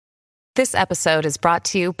This episode is brought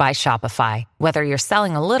to you by Shopify. Whether you're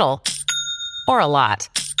selling a little or a lot,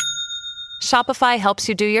 Shopify helps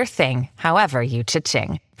you do your thing, however you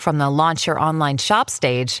cha-ching. From the launch your online shop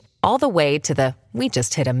stage, all the way to the we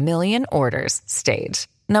just hit 1 million orders stage.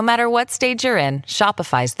 No matter what stage you're in,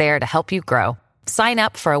 Shopify's there to help you grow. Sign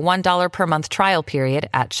up for a $1 per month trial period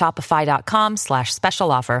at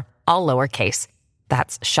shopify.com/special offer, all lowercase.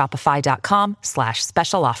 That's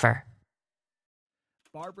shopify.com/special offer.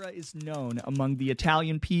 Barbara is known among the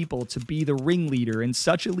Italian people to be the ringleader in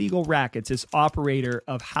such illegal rackets as operator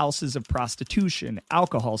of houses of prostitution,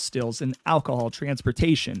 alcohol stills, and alcohol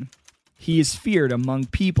transportation. He is feared among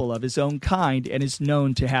people of his own kind and is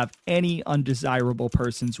known to have any undesirable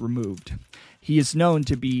persons removed. He is known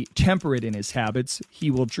to be temperate in his habits.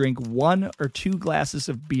 He will drink 1 or 2 glasses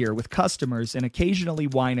of beer with customers and occasionally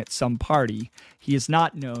wine at some party. He is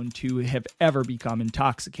not known to have ever become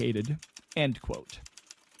intoxicated. End quote.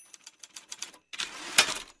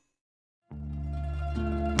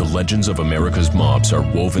 The legends of America's mobs are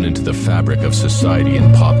woven into the fabric of society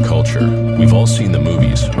and pop culture. We've all seen the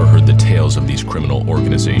movies or heard the tales of these criminal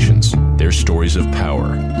organizations. Their stories of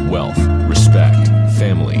power, wealth, respect,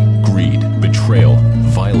 family, greed, betrayal,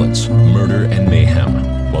 violence, murder, and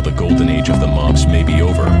mayhem. While the golden age of the mobs may be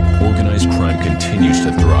over, organized crime continues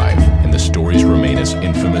to thrive, and the stories remain as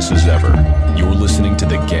infamous as ever. You're listening to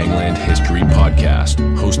the Gangland History Podcast,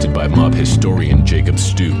 hosted by mob historian Jacob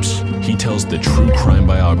Stoops. He tells the true crime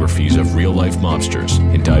biographies of real-life mobsters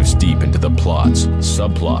and dives deep into the plots,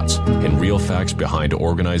 subplots, and real facts behind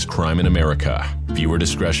organized crime in America. Viewer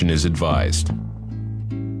discretion is advised.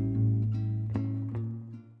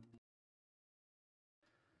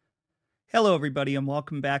 Hello, everybody, and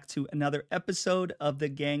welcome back to another episode of the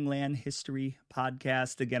Gangland History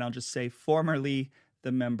Podcast. Again, I'll just say formerly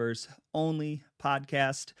the Members Only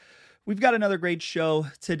Podcast. We've got another great show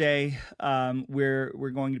today.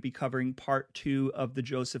 We're going to be covering part 2 of the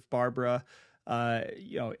Joseph Barbara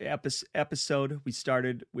episode. We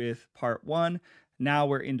started with part 1. Now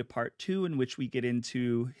we're into part 2, in which we get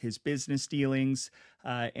into his business dealings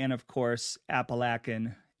and, of course,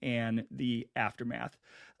 Apalachin and the aftermath.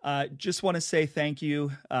 Just want to say thank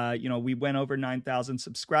you. We went over 9,000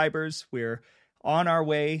 subscribers. We're on our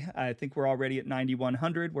way. I think we're already at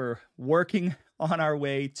 9,100. We're working on our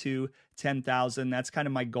way to 10,000. That's kind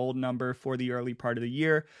of my goal number for the early part of the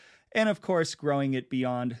year. And of course, growing it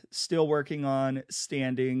beyond. Still working on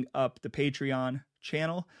standing up the Patreon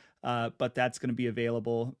channel, but that's going to be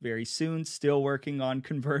available very soon. Still working on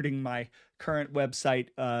converting my current website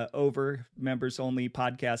over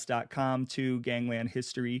membersonlypodcast.com to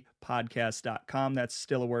ganglandhistorypodcast.com. That's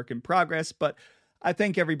still a work in progress, but I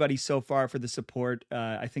thank everybody so far for the support.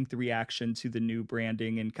 I think the reaction to the new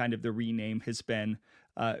branding and kind of the rename has been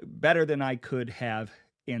better than I could have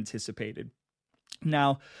anticipated.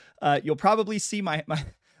 Now, you'll probably see my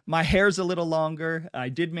hair's a little longer. I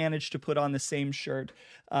did manage to put on the same shirt.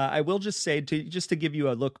 I will just say, just to give you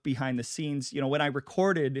a look behind the scenes, when I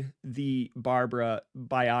recorded the Barbara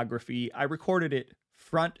biography, I recorded it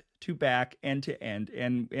front to back, end to end.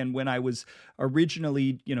 And when I was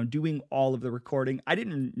originally, doing all of the recording, I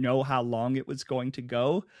didn't know how long it was going to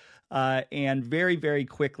go. And very, very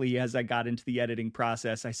quickly, as I got into the editing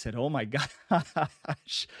process, I said, oh my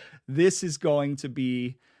gosh, this is going to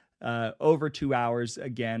be over 2 hours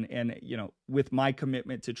again. And, with my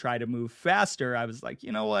commitment to try to move faster, I was like,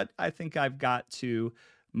 you know what? I think I've got to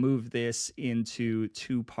move this into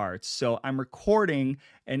 2 parts. So I'm recording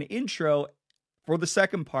an intro for the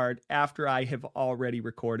second part after I have already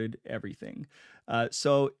recorded everything.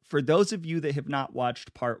 So for those of you that have not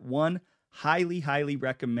watched part 1, highly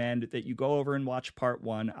recommend that you go over and watch part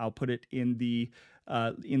 1. I'll put it in the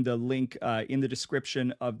link in the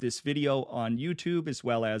description of this video on YouTube, as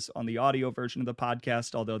well as on the audio version of the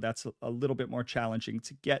podcast, although that's a little bit more challenging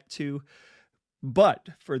to get to. But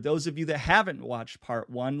for those of you that haven't watched part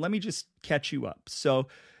 1, let me just catch you up. So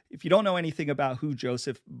if you don't know anything about who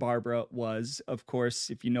Joseph Barbara was, of course,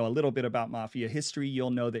 if you know a little bit about Mafia history,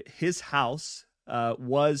 you'll know that his house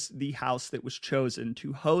was the house that was chosen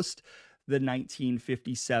to host the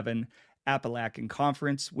 1957 Apalachin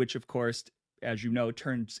Conference, which, of course, as you know,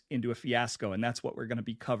 turns into a fiasco. And that's what we're going to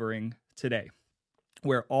be covering today,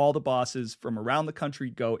 where all the bosses from around the country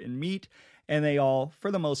go and meet, and they all,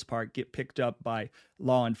 for the most part, get picked up by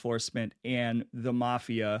law enforcement and the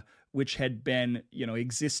mafia, which had been,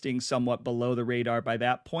 existing somewhat below the radar by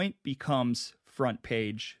that point, becomes front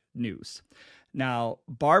page news. Now,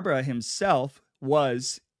 Barbara himself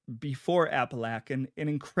was, before Apalachin, an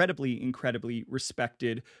incredibly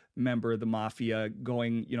respected member of the mafia,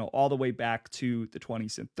 going, all the way back to the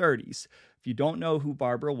 20s and 30s. If you don't know who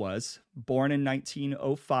Barbara was, born in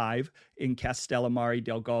 1905 in Castellammare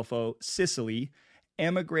del Golfo, Sicily,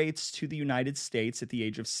 emigrates to the United States at the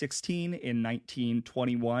age of 16 in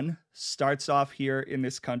 1921, starts off here in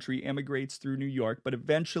this country, emigrates through New York, but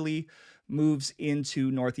eventually moves into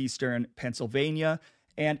northeastern Pennsylvania,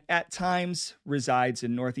 and at times resides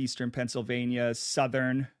in northeastern Pennsylvania,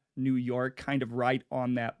 southern New York, kind of right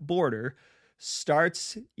on that border.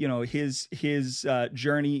 Starts, his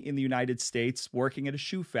journey in the United States working at a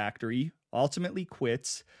shoe factory, ultimately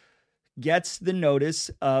quits, gets the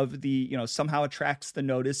notice of somehow attracts the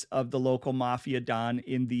notice of the local mafia don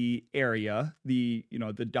in the area, the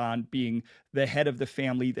don being the head of the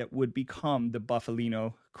family that would become the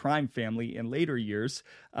Buffalino crime family in later years.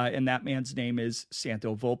 And that man's name is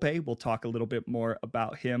Santo Volpe. We'll talk a little bit more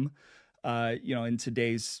about him in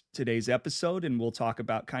today's episode, and we'll talk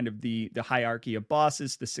about kind of the hierarchy of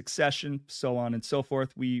bosses, the succession, so on and so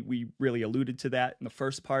forth. We really alluded to that in the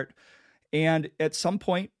first part. And at some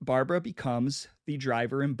point, Barbara becomes the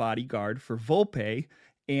driver and bodyguard for Volpe.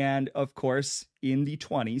 And of course, in the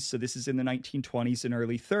 20s, so this is in the 1920s and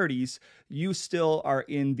early 30s, you still are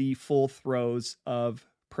in the full throes of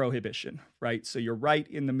prohibition, right? So you're right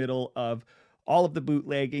in the middle of all of the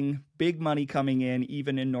bootlegging, big money coming in,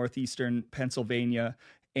 even in northeastern Pennsylvania,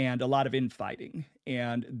 and a lot of infighting.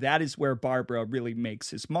 And that is where Barbara really makes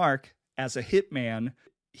his mark as a hitman.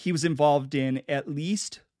 He was involved in at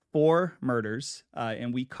least 4 murders,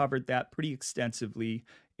 and we covered that pretty extensively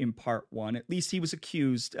in part 1. At least he was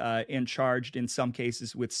accused and charged in some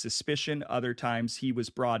cases with suspicion. Other times he was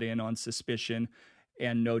brought in on suspicion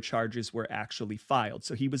and no charges were actually filed.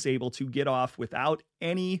 So he was able to get off without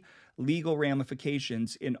any legal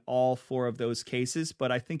ramifications in all 4 of those cases.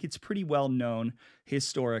 But I think it's pretty well known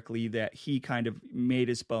historically that he kind of made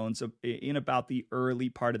his bones in about the early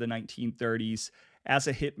part of the 1930s as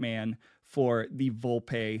a hitman for the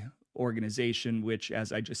Volpe organization, which,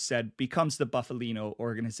 as I just said, becomes the Buffalino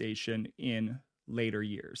organization in later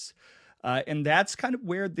years. And that's kind of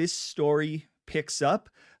where this story picks up,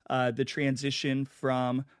 the transition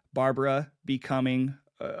from Barbara becoming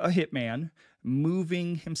a hitman,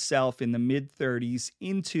 moving himself in the mid-30s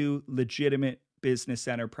into legitimate business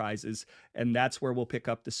enterprises. And that's where we'll pick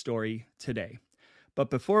up the story today. But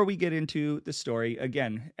before we get into the story,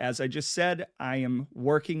 again, as I just said, I am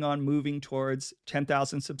working on moving towards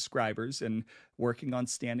 10,000 subscribers and working on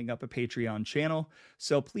standing up a Patreon channel.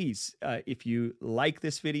 So please, if you like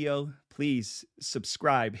this video, please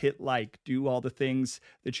subscribe, hit like, do all the things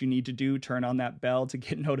that you need to do, turn on that bell to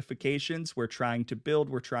get notifications. We're trying to build,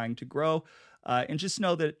 we're trying to grow. And just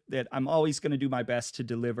know that I'm always going to do my best to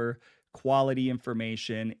deliver quality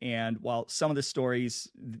information. And while some of the stories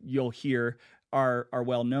you'll hear are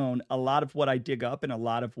well known, a lot of what I dig up and a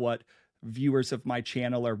lot of what viewers of my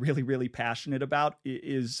channel are really, really passionate about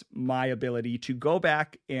is my ability to go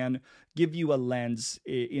back and give you a lens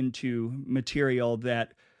into material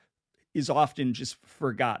that is often just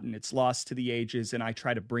forgotten. It's lost to the ages, and I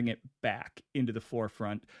try to bring it back into the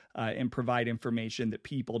forefront and provide information that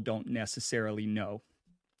people don't necessarily know.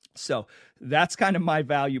 So that's kind of my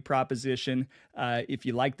value proposition. If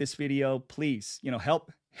you like this video, please,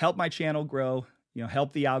 help my channel grow,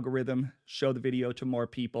 help the algorithm, show the video to more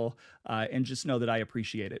people, and just know that I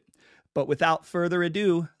appreciate it. But without further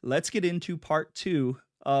ado, let's get into part 2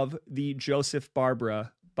 of the Joseph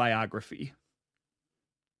Barbara biography.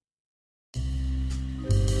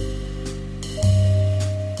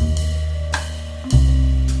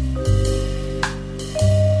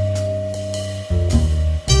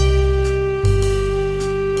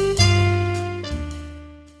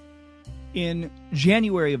 In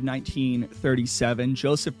January of 1937,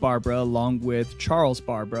 Joseph Barbara, along with Charles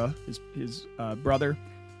Barbara, his brother,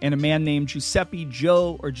 and a man named Giuseppe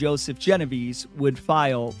Joe or Joseph Genovese would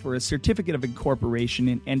file for a certificate of incorporation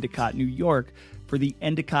in Endicott, New York, for the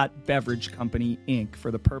Endicott Beverage Company, Inc.,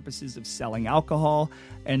 for the purposes of selling alcohol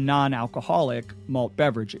and non-alcoholic malt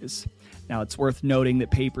beverages. Now, it's worth noting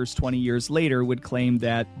that papers 20 years later would claim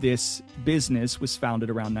that this business was founded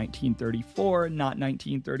around 1934, not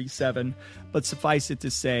 1937, but suffice it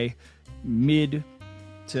to say, mid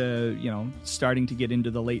to, starting to get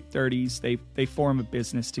into the late 30s, they form a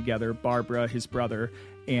business together, Barbara, his brother,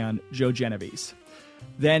 and Joe Genovese.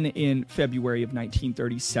 Then in February of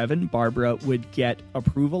 1937, Barbara would get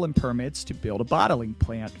approval and permits to build a bottling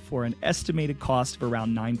plant for an estimated cost of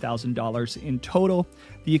around $9,000 in total,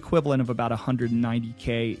 the equivalent of about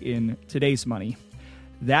 $190K in today's money.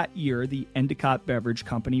 That year, the Endicott Beverage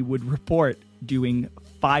Company would report doing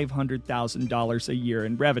 $500,000 a year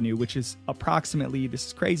in revenue, which is approximately, this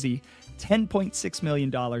is crazy, $10.6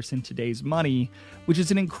 million in today's money, which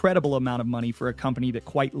is an incredible amount of money for a company that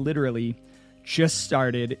quite literally just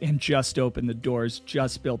started and just opened the doors,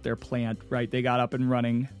 just built their plant, right? They got up and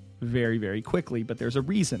running very, very quickly, but there's a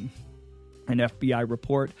reason. An FBI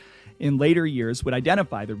report in later years would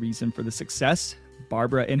identify the reason for the success.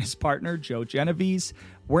 Barbara and his partner, Joe Genovese,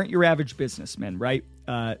 weren't your average businessmen, right?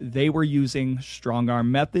 They were using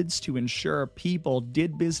strong-arm methods to ensure people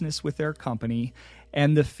did business with their company,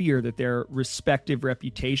 and the fear that their respective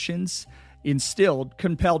reputations instilled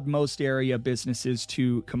compelled most area businesses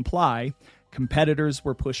to comply. Competitors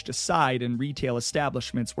were pushed aside, and retail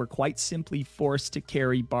establishments were quite simply forced to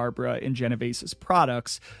carry Barbara and Genovese's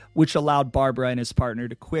products, which allowed Barbara and his partner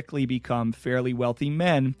to quickly become fairly wealthy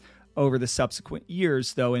men over the subsequent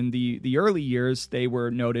years, though in the early years, they were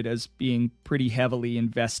noted as being pretty heavily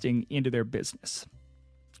investing into their business.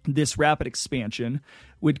 This rapid expansion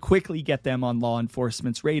would quickly get them on law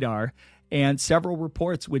enforcement's radar, and several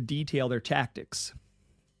reports would detail their tactics.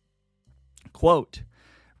 Quote,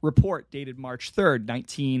 report dated March 3rd,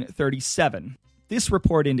 1937. This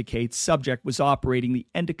report indicates subject was operating the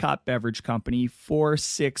Endicott Beverage Company,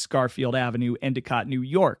 46 Garfield Avenue, Endicott, New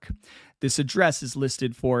York. This address is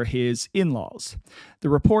listed for his in-laws. The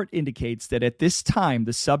report indicates that at this time,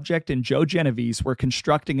 the subject and Joe Genovese were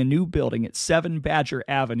constructing a new building at 7 Badger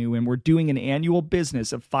Avenue and were doing an annual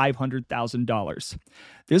business of $500,000.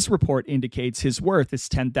 This report indicates his worth is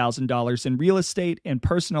 $10,000 in real estate and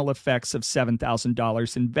personal effects of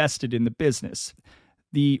 $7,000 invested in the business.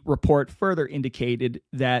 The report further indicated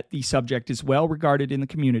that the subject is well regarded in the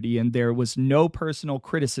community and there was no personal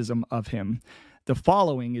criticism of him. The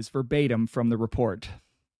following is verbatim from the report.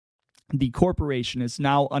 The corporation is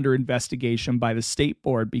now under investigation by the state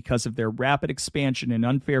board because of their rapid expansion and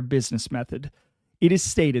unfair business method. It is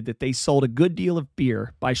stated that they sold a good deal of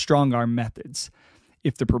beer by strong-arm methods.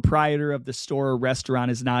 If the proprietor of the store or restaurant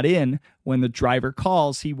is not in, when the driver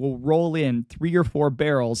calls, he will roll in 3 or 4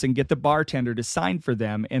 barrels and get the bartender to sign for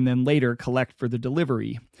them and then later collect for the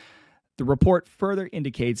delivery. The report further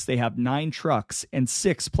indicates they have 9 trucks and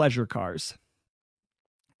 6 pleasure cars.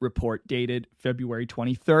 Report dated February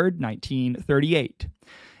 23rd, 1938.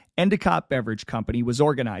 Endicott Beverage Company was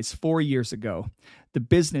organized 4 years ago. The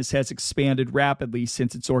business has expanded rapidly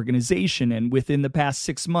since its organization and within the past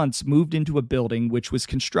 6 months moved into a building which was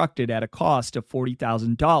constructed at a cost of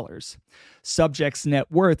 $40,000. Subject's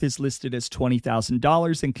net worth is listed as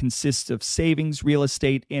 $20,000 and consists of savings, real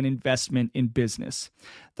estate, and investment in business.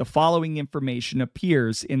 The following information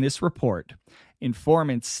appears in this report.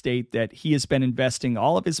 Informants state that he has been investing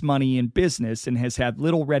all of his money in business and has had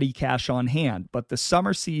little ready cash on hand, but the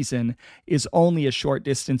summer season is only a short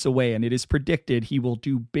distance away and it is predicted he will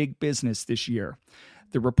do big business this year.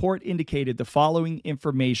 The report indicated the following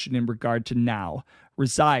information in regard to now.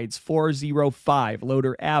 Resides 405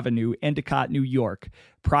 Loder Avenue, Endicott, New York.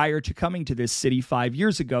 Prior to coming to this city 5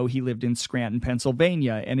 years ago, he lived in Scranton,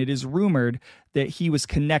 Pennsylvania, and it is rumored that he was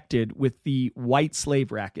connected with the white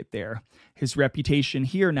slave racket there. His reputation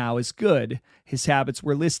here now is good. His habits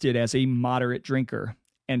were listed as a moderate drinker.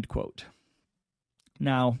 End quote.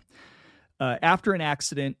 Now, after an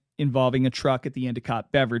accident involving a truck at the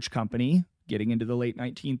Endicott Beverage Company, getting into the late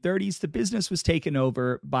 1930s, the business was taken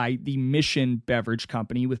over by the Mission Beverage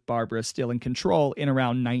Company, with Barbara still in control, in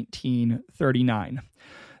around 1939.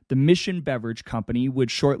 The Mission Beverage Company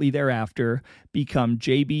would shortly thereafter become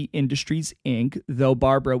JB Industries, Inc., though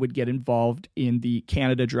Barbara would get involved in the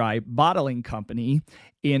Canada Dry Bottling Company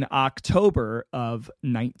in October of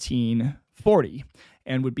 1940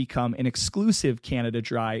 and would become an exclusive Canada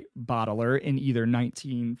Dry bottler in either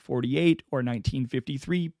 1948 or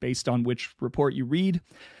 1953, based on which report you read,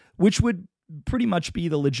 which would pretty much be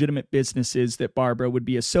the legitimate businesses that Barbara would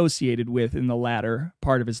be associated with in the latter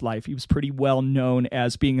part of his life. He was pretty well known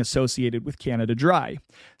as being associated with Canada Dry.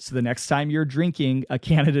 So the next time you're drinking a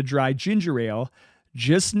Canada Dry ginger ale,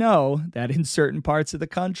 just know that in certain parts of the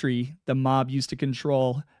country, the mob used to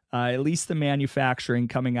control at least the manufacturing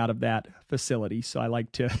coming out of that facility. So I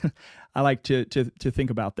like to think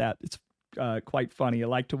about that. It's quite funny. I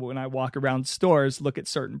like to, when I walk around stores, look at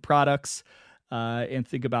certain products and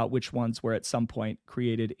think about which ones were at some point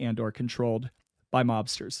created and or controlled by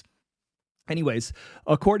mobsters. Anyways,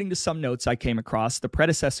 according to some notes I came across, the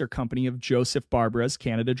predecessor company of Joseph Barbara's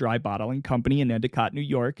Canada Dry Bottling Company in Endicott, New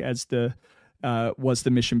York, was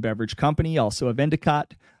the Mission Beverage Company, also of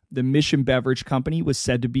Endicott. The Mission Beverage Company was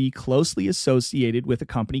said to be closely associated with a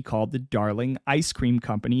company called the Darling Ice Cream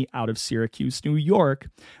Company out of Syracuse, New York,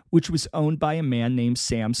 which was owned by a man named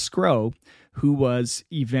Sam Scrow, who was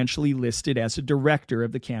eventually listed as a director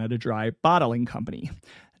of the Canada Dry Bottling Company.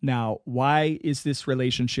 Now, why is this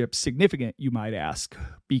relationship significant, you might ask?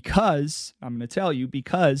 Because, I'm going to tell you,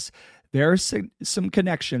 because there are some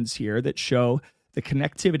connections here that show the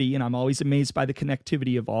connectivity, and I'm always amazed by the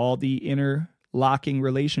connectivity of all the interlocking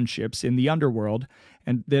relationships in the underworld,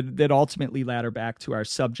 and that ultimately ladder back to our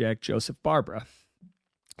subject, Joseph Barbara.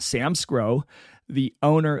 Sam Scrow, the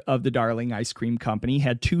owner of the Darling Ice Cream Company,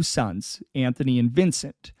 had two sons, Anthony and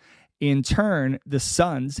Vincent. In turn, the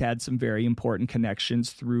sons had some very important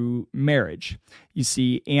connections through marriage. You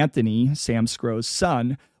see, Anthony, Sam Scrow's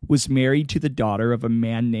son, was married to the daughter of a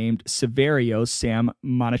man named Severio Sam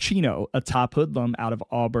Monachino, a top hoodlum out of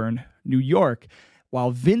Auburn, New York, while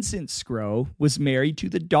Vincent Scrow was married to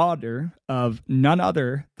the daughter of none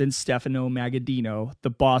other than Stefano Magaddino, the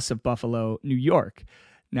boss of Buffalo, New York.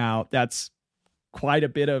 Now, that's quite a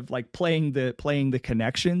bit of like playing the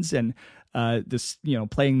connections and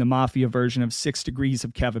playing the mafia version of 6 Degrees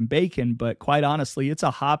of Kevin Bacon. But quite honestly, it's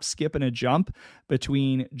a hop, skip, and a jump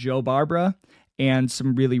between Joe Barbara and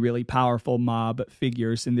some really, really powerful mob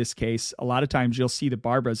figures. In this case, a lot of times you'll see the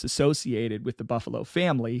Barbaras associated with the Buffalo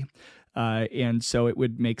family. And so it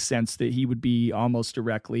would make sense that he would be almost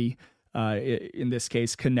directly, in this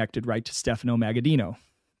case, connected right to Stefano Magaddino.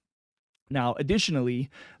 Now, additionally,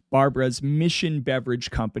 Barbara's Mission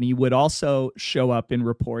Beverage Company would also show up in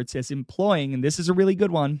reports as employing, and this is a really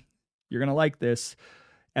good one, you're going to like this,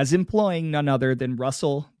 as employing none other than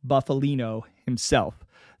Russell Buffalino himself.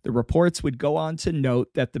 The reports would go on to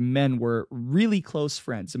note that the men were really close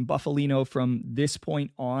friends, and Buffalino from this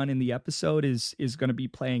point on in the episode is going to be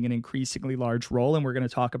playing an increasingly large role, and we're going to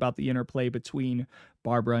talk about the interplay between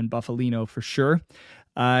Barbara and Buffalino for sure.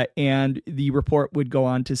 And the report would go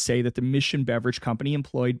on to say that the Mission Beverage Company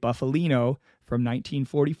employed Buffalino from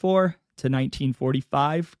 1944 to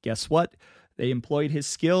 1945. Guess what? They employed his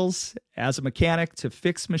skills as a mechanic to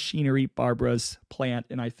fix machinery at Barbara's plant,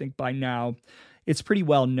 and I think by now it's pretty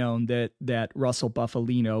well known that Russell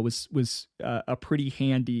Buffalino was a pretty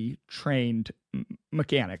handy trained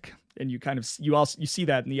mechanic, and you see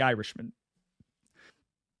that in The Irishman.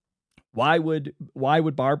 Why would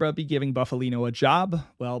Barbara be giving Buffalino a job?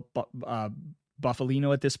 Well,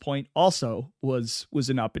 Buffalino at this point also was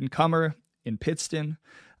an up and comer in Pittston.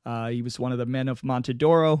 He was one of the men of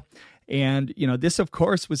Montedoro. And, this, of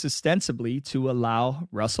course, was ostensibly to allow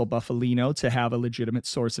Russell Buffalino to have a legitimate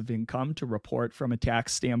source of income to report from a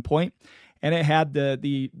tax standpoint. And it had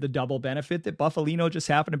the double benefit that Buffalino just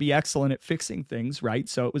happened to be excellent at fixing things, right?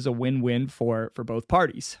 So it was a win-win for both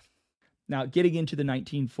parties. Now, getting into the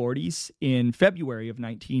 1940s, in February of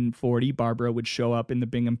 1940, Barbara would show up in the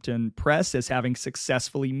Binghamton Press as having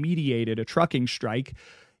successfully mediated a trucking strike,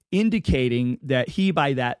 indicating that he,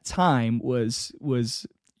 by that time, was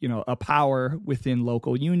a power within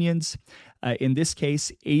local unions. In this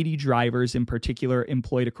case, 80 drivers in particular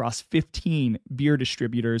employed across 15 beer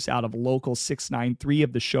distributors out of Local 693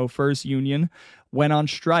 of the Chauffeurs Union went on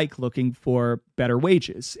strike looking for better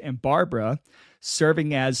wages. And Barbara,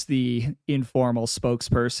 serving as the informal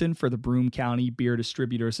spokesperson for the Broome County Beer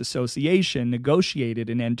Distributors Association, negotiated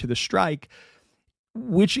an end to the strike,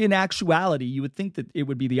 which in actuality, you would think that it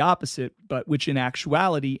would be the opposite, but which in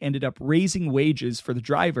actuality ended up raising wages for the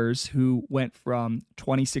drivers, who went from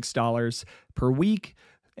 $26 per week,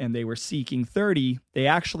 and they were seeking $30. They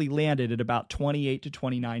actually landed at about $28 to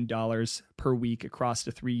 $29 per week across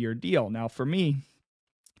a 3-year deal. Now, for me,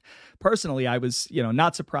 personally, I was,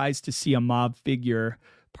 not surprised to see a mob figure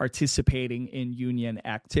participating in union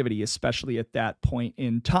activity, especially at that point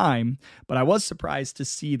in time. But I was surprised to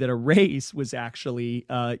see that a raise was actually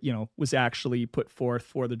put forth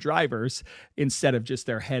for the drivers instead of just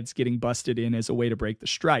their heads getting busted in as a way to break the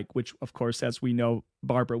strike, which, of course, as we know,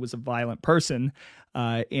 Barbara was a violent person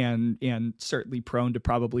and certainly prone to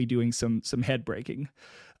probably doing some head breaking.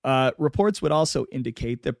 Reports would also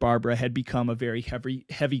indicate that Barbara had become a very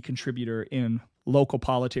heavy contributor in local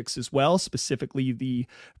politics as well, specifically the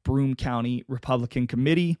Broome County Republican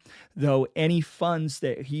Committee, though any funds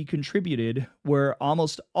that he contributed were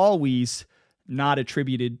almost always not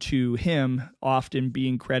attributed to him, often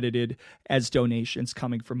being credited as donations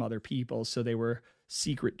coming from other people. So they were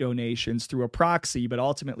secret donations through a proxy, but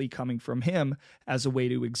ultimately coming from him as a way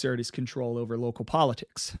to exert his control over local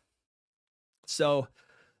politics. So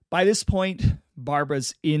by this point,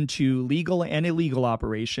 Barbara's into legal and illegal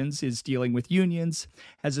operations, is dealing with unions,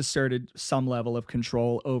 has asserted some level of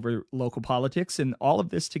control over local politics, and all of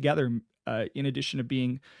this together, in addition to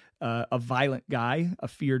being a violent guy, a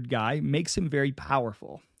feared guy, makes him very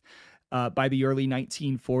powerful. By the early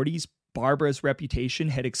 1940s, Barbara's reputation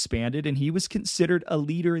had expanded, and he was considered a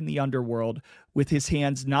leader in the underworld, with his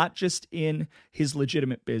hands not just in his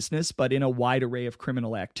legitimate business, but in a wide array of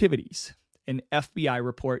criminal activities. An FBI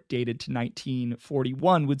report dated to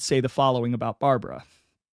 1941 would say the following about Barbara.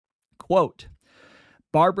 Quote,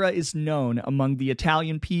 Barbara is known among the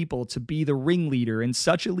Italian people to be the ringleader in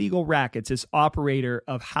such illegal rackets as operator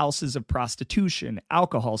of houses of prostitution,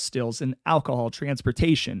 alcohol stills, and alcohol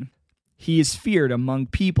transportation. He is feared among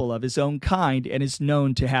people of his own kind and is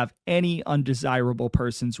known to have any undesirable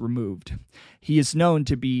persons removed. He is known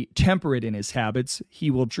to be temperate in his habits.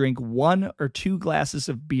 He will drink 1 or 2 glasses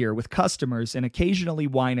of beer with customers and occasionally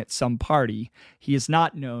wine at some party. He is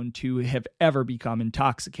not known to have ever become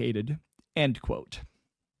intoxicated. End quote.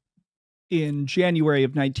 In January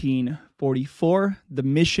of 1944, the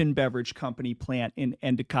Mission Beverage Company plant in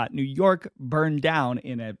Endicott, New York, burned down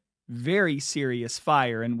in a very serious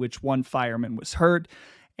fire in which one fireman was hurt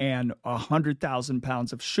and 100,000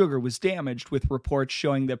 pounds of sugar was damaged, with reports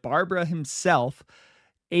showing that Barbara himself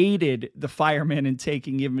aided the firemen in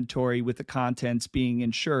taking inventory, with the contents being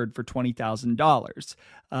insured for $20,000.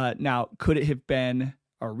 Now, could it have been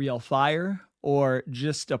a real fire or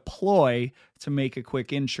just a ploy to make a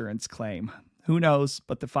quick insurance claim? Who knows?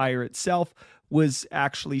 But the fire itself was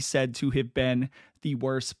actually said to have been the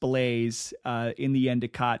worst blaze in the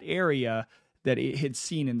Endicott area that it had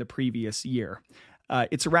seen in the previous year.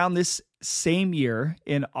 It's around this same year,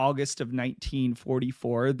 in August of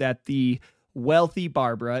 1944, that the wealthy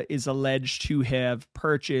Barbara is alleged to have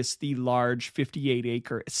purchased the large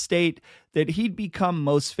 58-acre estate that he'd become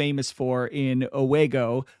most famous for in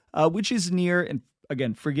Owego, which is near, and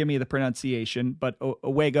again, forgive me the pronunciation, but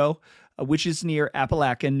Owego, which is near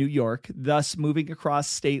Apalachin, New York, thus moving across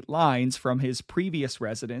state lines from his previous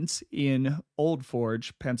residence in Old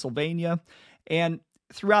Forge, Pennsylvania. And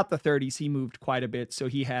throughout the 30s, he moved quite a bit, so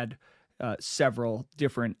he had several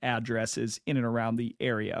different addresses in and around the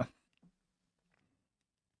area.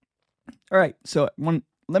 All right, so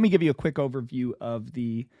let me give you a quick overview of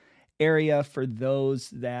the area for those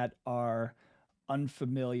that are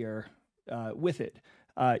unfamiliar with it.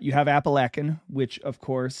 You have Apalachin, which of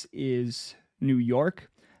course is New York.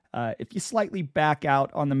 If you slightly back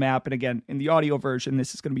out on the map, and again, in the audio version,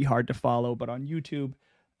 this is going to be hard to follow, but on YouTube,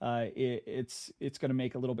 it's going to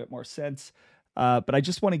make a little bit more sense. But I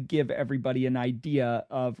just want to give everybody an idea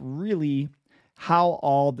of really how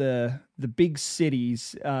all the big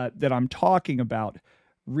cities that I'm talking about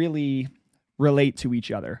really relate to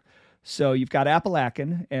each other. So you've got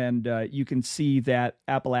Apalachin, and you can see that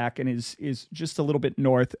Apalachin is just a little bit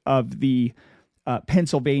north of the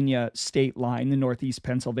Pennsylvania state line, the northeast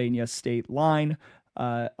Pennsylvania state line,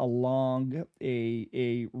 along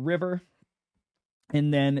a river.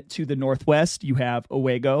 And then to the northwest, you have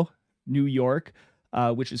Owego, New York,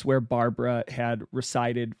 which is where Barbara had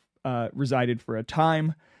resided for a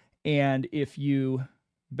time. And if you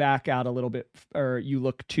back out a little bit, or you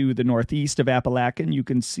look to the northeast of Apalachin, you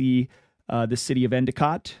can see the city of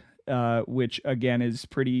Endicott, which again is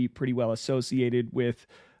pretty well associated with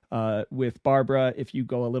Barbara. If you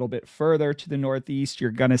go a little bit further to the northeast,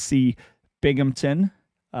 you're going to see Binghamton,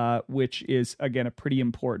 which is again a pretty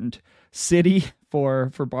important city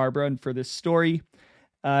for Barbara and for this story.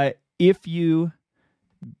 If you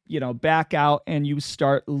back out and you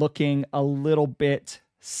start looking a little bit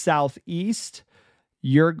southeast,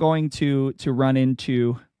 you're going to run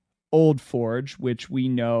into Old Forge, which we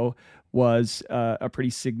know was a pretty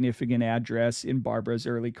significant address in Barbara's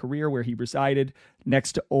early career where he resided.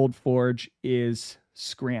 Next to Old Forge is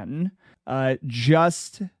Scranton.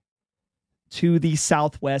 Just to the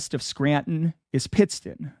southwest of Scranton is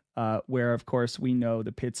Pittston, where, of course, we know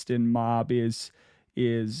the Pittston mob is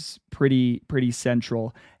pretty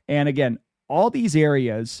central. And again, all these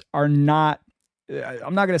areas are not,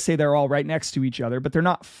 I'm not going to say they're all right next to each other, but they're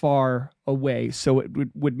not far away. So it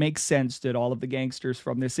would make sense that all of the gangsters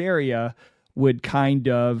from this area would kind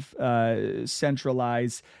of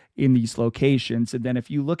centralize in these locations. And then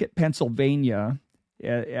if you look at Pennsylvania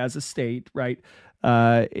as a state, right,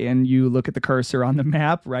 and you look at the cursor on the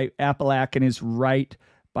map, right, Apalachin is right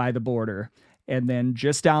by the border. And then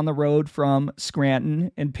just down the road from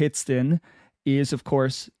Scranton and Pittston is, of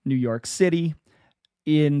course, New York City.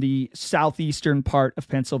 In the southeastern part of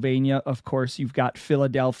Pennsylvania, of course, you've got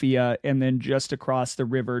Philadelphia, and then just across the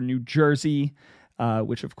river, New Jersey,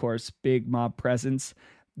 which, of course, big mob presence.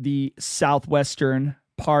 The southwestern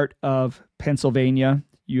part of Pennsylvania,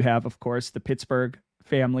 you have, of course, the Pittsburgh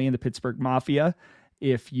family and the Pittsburgh Mafia.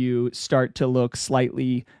 If you start to look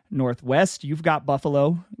slightly northwest, you've got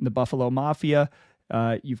Buffalo, the Buffalo Mafia.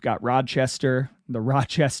 You've got Rochester, the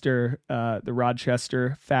Rochester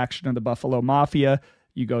faction of the Buffalo Mafia.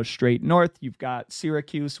 You go straight north, you've got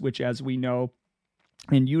Syracuse, which, as we know,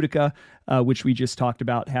 in Utica, which we just talked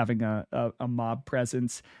about having a mob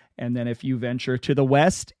presence. And then if you venture to the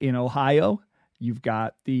west in Ohio, you've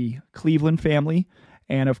got the Cleveland family.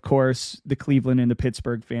 And of course, the Cleveland and the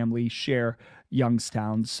Pittsburgh family share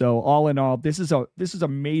Youngstown. So all in all, this is a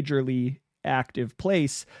majorly active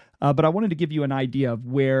place. But I wanted to give you an idea of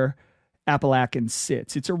where Apalachin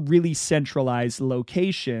sits. It's a really centralized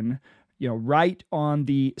location, right on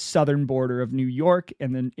the southern border of New York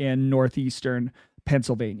and then in northeastern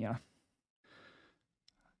Pennsylvania.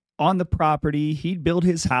 On the property, he'd build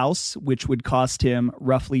his house, which would cost him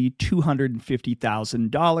roughly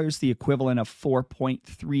 $250,000, the equivalent of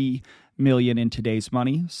 $4.3 million in today's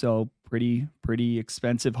money. So pretty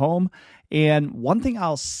expensive home. And one thing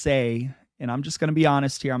I'll say, and I'm just going to be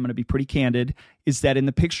honest here, I'm going to be pretty candid, is that in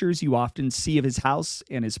the pictures you often see of his house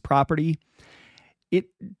and his property, it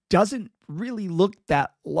doesn't really look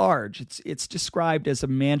that large. It's described as a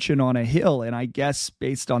mansion on a hill, and I guess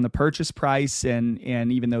based on the purchase price and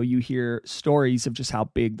even though you hear stories of just how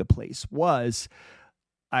big the place was,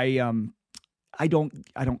 I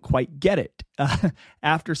don't quite get it.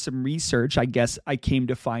 After some research, I guess I came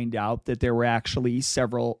to find out that there were actually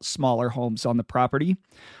several smaller homes on the property.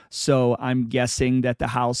 So I'm guessing that the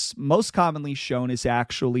house most commonly shown is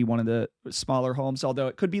actually one of the smaller homes, although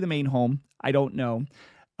it could be the main home. I don't know.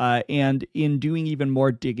 And in doing even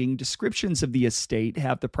more digging, descriptions of the estate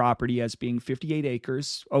have the property as being 58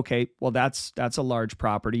 acres. Okay, well, that's a large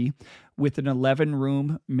property with an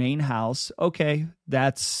 11-room main house. Okay,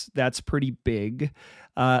 that's pretty big.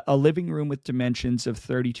 A living room with dimensions of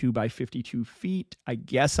 32 by 52 feet. I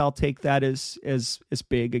guess I'll take that as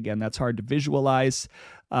big. Again, that's hard to visualize,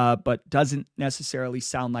 but doesn't necessarily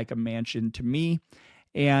sound like a mansion to me.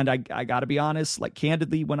 And I got to be honest, like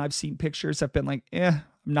candidly, when I've seen pictures, I've been like, I'm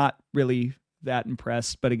not really that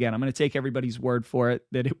impressed. But again, I'm going to take everybody's word for it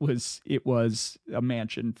that it was a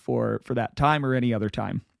mansion for that time or any other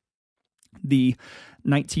time. The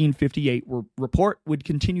 1958 report would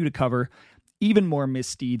continue to cover even more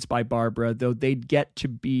misdeeds by Barbara, though they'd get to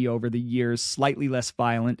be, over the years, slightly less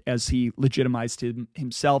violent as he legitimized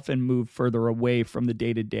himself and moved further away from the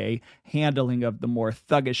day-to-day handling of the more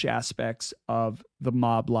thuggish aspects of the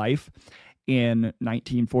mob life. In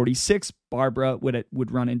 1946, Barbara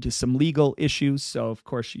would run into some legal issues. So, of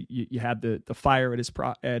course, you had the fire at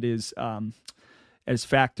his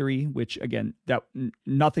factory, which, again, that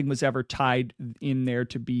nothing was ever tied in there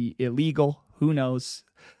to be illegal. Who knows?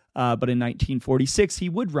 But in 1946, he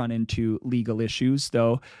would run into legal issues,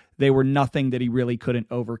 though they were nothing that he really couldn't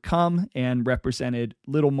overcome and represented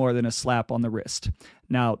little more than a slap on the wrist.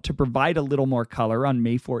 Now, to provide a little more color, on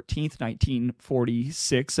May 14th,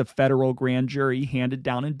 1946, a federal grand jury handed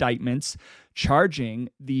down indictments charging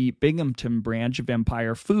the Binghamton branch of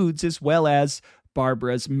Empire Foods as well as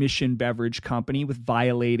Barbara's Mission Beverage Company with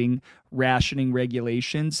violating rationing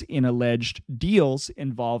regulations in alleged deals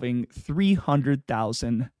involving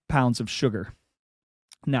 300,000 pounds of sugar.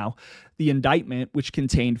 Now, the indictment, which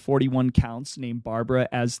contained 41 counts, named Barbara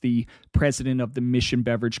as the president of the Mission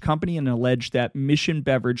Beverage Company and alleged that Mission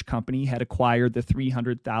Beverage Company had acquired the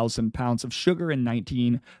 300,000 pounds of sugar in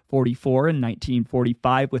 1944 and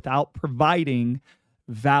 1945 without providing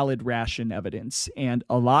valid ration evidence. And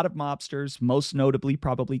a lot of mobsters, most notably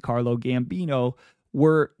probably Carlo Gambino,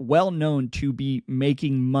 were well known to be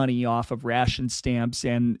making money off of ration stamps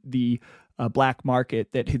and the black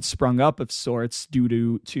market that had sprung up of sorts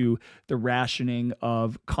due to the rationing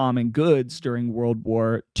of common goods during World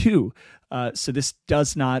War II. So this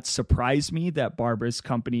does not surprise me that Barbara's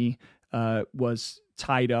company was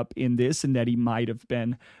tied up in this and that he might have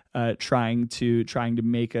been trying to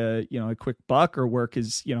make a quick buck or work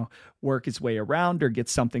his way around or get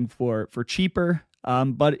something for cheaper.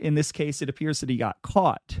 But in this case, it appears that he got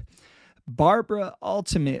caught. Barbara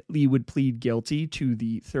ultimately would plead guilty to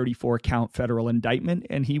the 34-count federal indictment,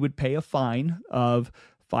 and he would pay a fine of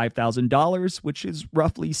 $5,000, which is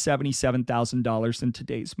roughly $77,000 in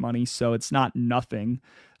today's money, so it's not nothing.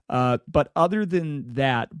 But other than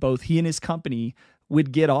that, both he and his company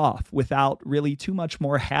would get off without really too much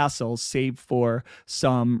more hassle, save for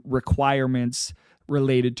some requirements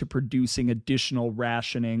related to producing additional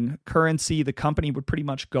rationing currency. The company would pretty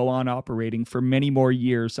much go on operating for many more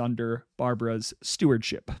years under Barbara's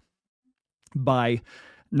stewardship. By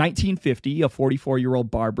 1950, a 44-year-old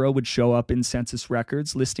Barbara would show up in census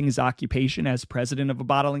records listing his occupation as president of a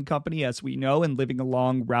bottling company, as we know, and living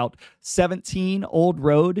along Route 17 Old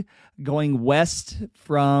Road, going west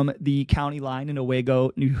from the county line in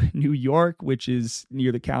Owego, New York, which is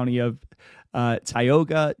near the county of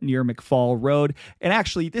Tioga near McFall Road. And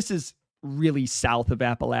actually, this is really south of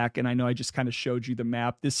Apalachin. I know I just kind of showed you the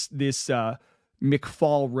map. This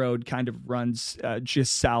McFall Road kind of runs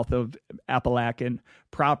just south of Apalachin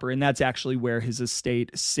proper, and that's actually where his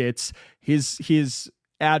estate sits. His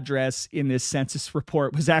address in this census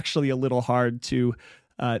report was actually a little hard to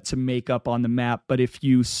make up on the map, but if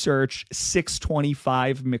you search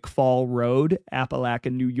 625 McFall Road,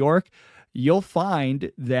 Apalachin, New York, you'll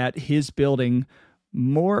find that his building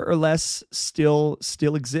more or less still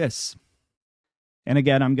exists. And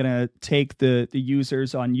again, I'm going to take the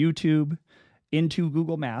users on YouTube into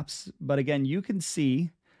Google Maps. But again, you can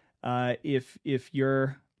see if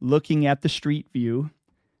you're looking at the street view,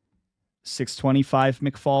 625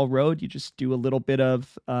 McFall Road, you just do a little bit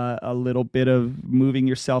of moving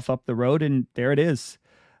yourself up the road, and there it is.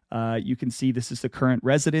 You can see this is the current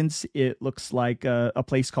residence. It looks like a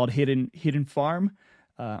place called Hidden Farm.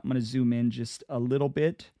 I'm going to zoom in just a little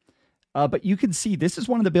bit. But you can see this is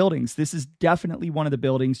one of the buildings. This is definitely one of the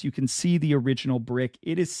buildings. You can see the original brick.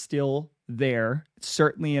 It is still there. It's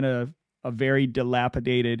certainly in a very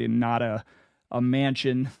dilapidated and not a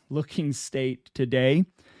mansion-looking state today.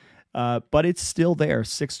 But it's still there,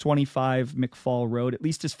 625 McFall Road. At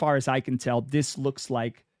least as far as I can tell, this looks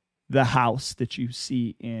like the house that you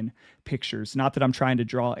see in pictures. Not that I'm trying to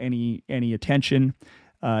draw any attention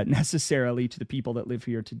necessarily to the people that live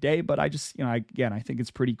here today, but I just, I think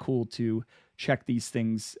it's pretty cool to check these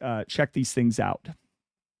things out.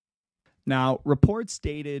 Now, reports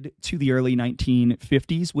dated to the early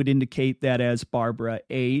 1950s would indicate that as Barbara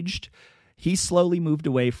aged, he slowly moved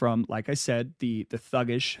away from, like I said, the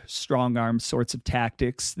thuggish, strong-arm sorts of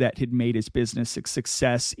tactics that had made his business a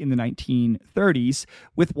success in the 1930s,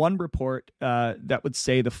 with one report that would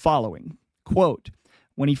say the following, quote,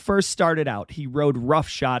 "When he first started out, he rode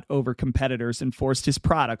roughshod over competitors and forced his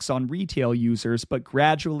products on retail users, but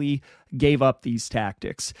gradually gave up these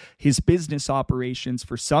tactics. His business operations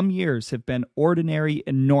for some years have been ordinary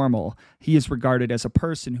and normal. He is regarded as a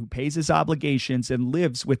person who pays his obligations and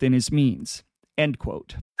lives within his means." End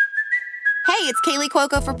quote. Hey, it's Kaylee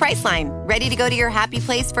Cuoco for Priceline. Ready to go to your happy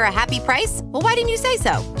place for a happy price? Well, why didn't you say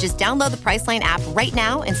so? Just download the Priceline app right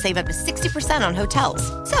now and save up to 60% on hotels.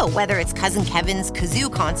 So whether it's Cousin Kevin's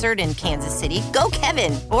Kazoo Concert in Kansas City, go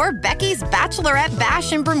Kevin, or Becky's Bachelorette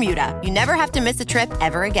Bash in Bermuda, you never have to miss a trip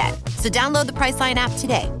ever again. So download the Priceline app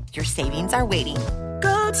today. Your savings are waiting.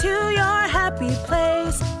 Go to your happy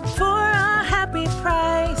place for a happy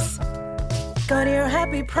price. Go to your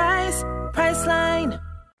happy price, Priceline.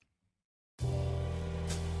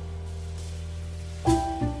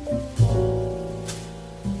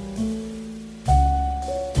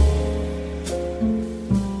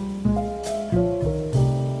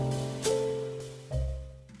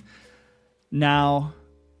 Now,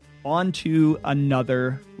 on to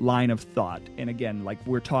another line of thought. And again, like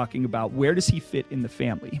we're talking about, where does he fit in the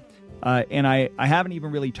family? And I haven't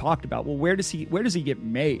even really talked about, well, where does he get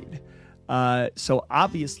made? So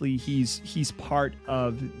obviously he's part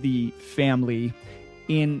of the family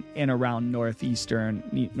in and around northeastern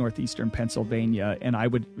Pennsylvania. And I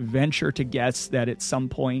would venture to guess that at some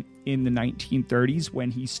point in the 1930s,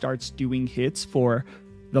 when he starts doing hits for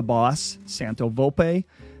the boss, Santo Volpe,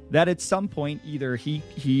 that at some point either he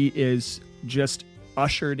is just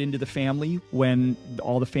ushered into the family when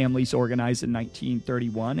all the families organized in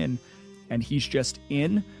 1931 and he's just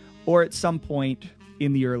in, or at some point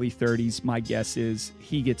in the early 30s, my guess is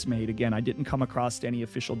he gets made. Again, I didn't come across any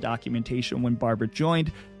official documentation when Barber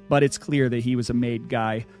joined, but it's clear that he was a made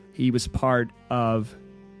guy. He was part of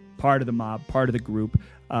the mob, part of the group,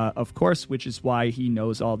 of course, which is why he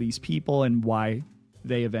knows all these people and why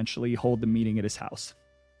they eventually hold the meeting at his house.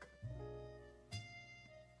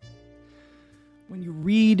 When you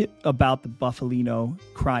read about the Buffalino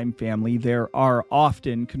crime family, there are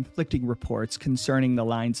often conflicting reports concerning the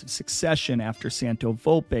lines of succession after Santo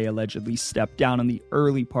Volpe allegedly stepped down in the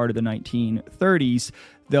early part of the 1930s,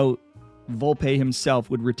 though Volpe himself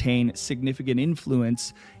would retain significant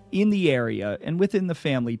influence in the area and within the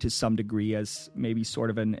family to some degree as maybe sort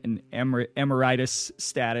of an emeritus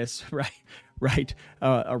status, right?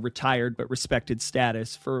 A retired but respected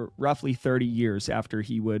status for roughly 30 years after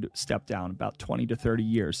he would step down, about 20 to 30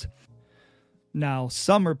 years. Now,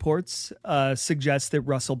 some reports suggest that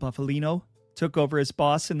Russell Buffalino took over as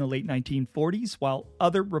boss in the late 1940s, while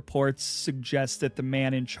other reports suggest that the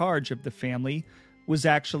man in charge of the family was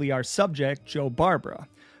actually our subject, Joe Barber,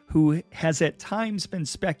 who has at times been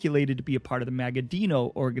speculated to be a part of the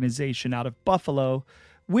Magadino organization out of Buffalo,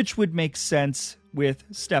 which would make sense with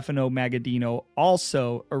Stefano Magadino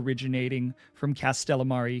also originating from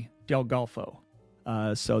Castellammare del Golfo.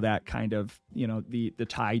 So that kind of, the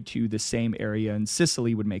tie to the same area in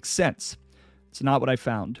Sicily would make sense. It's not what I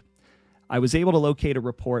found. I was able to locate a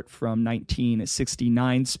report from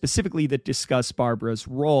 1969 specifically that discussed Barbara's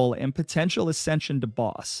role and potential ascension to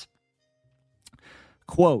boss.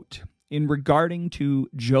 Quote, in regarding to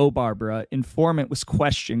Joe Barbara, informant was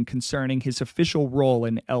questioned concerning his official role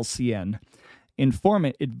in LCN.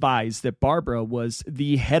 Informant advised that Barbara was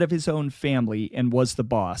the head of his own family and was the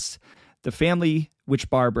boss. The family which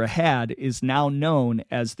Barbara had is now known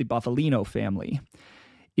as the Buffalino family.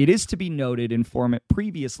 It is to be noted, informant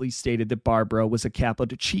previously stated that Barbara was a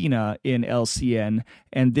Capodicina in LCN,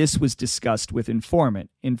 and this was discussed with informant.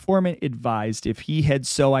 Informant advised if he had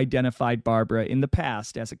so identified Barbara in the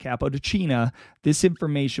past as a Capodicina, this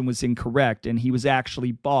information was incorrect, and he was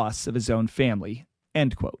actually boss of his own family.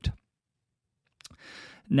 End quote.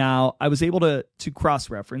 Now, I was able to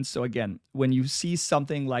cross-reference. So again, when you see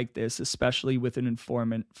something like this, especially with an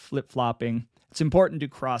informant flip-flopping, it's important to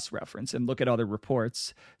cross-reference and look at other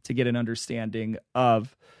reports to get an understanding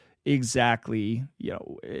of exactly,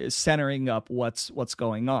 centering up what's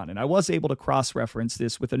going on. And I was able to cross-reference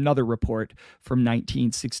this with another report from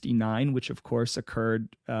 1969, which of course occurred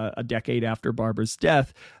a decade after Barbara's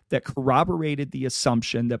death, that corroborated the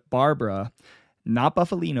assumption that Barbara, not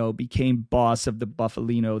Buffalino, became boss of the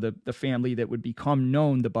Buffalino, the family that would become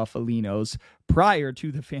known the Buffalinos, prior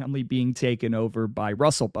to the family being taken over by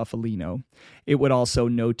Russell Buffalino. It would also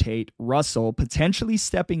notate Russell potentially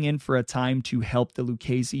stepping in for a time to help the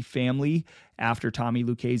Lucchese family after Tommy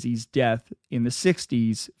Lucchese's death in the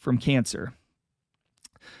 60s from cancer.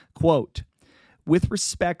 Quote, with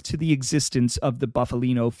respect to the existence of the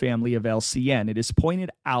Buffalino family of LCN, it is pointed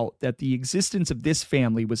out that the existence of this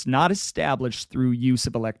family was not established through use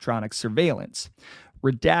of electronic surveillance.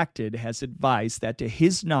 Redacted has advised that to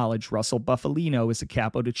his knowledge, Russell Buffalino is a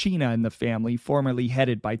Capodicina in the family formerly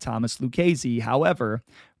headed by Thomas Lucchese. However,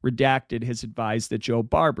 Redacted has advised that Joe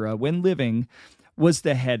Barbara, when living, was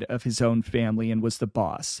the head of his own family and was the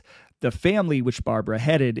boss. The family which Barbara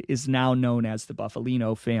headed is now known as the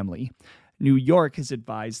Buffalino family. New York has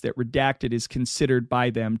advised that Redacted is considered by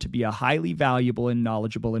them to be a highly valuable and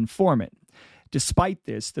knowledgeable informant. Despite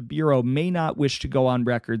this, the Bureau may not wish to go on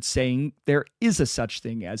record saying there is a such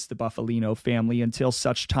thing as the Buffalino family until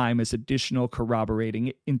such time as additional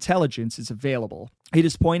corroborating intelligence is available. It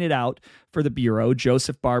is pointed out for the Bureau,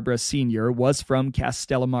 Joseph Barbara Sr. was from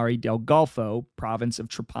Castellammare del Golfo, province of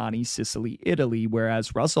Trapani, Sicily, Italy,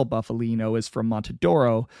 whereas Russell Buffalino is from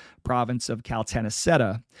Montedoro, province of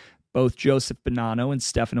Caltanissetta. Both Joseph Bonanno and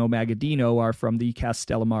Stefano Magadino are from the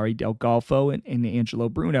Castellammare del Golfo, and Angelo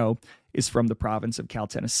Bruno is from the province of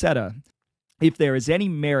Caltanissetta. If there is any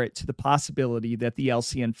merit to the possibility that the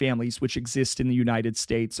LCN families which exist in the United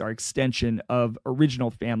States are extension of original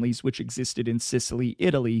families which existed in Sicily,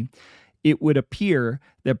 Italy, it would appear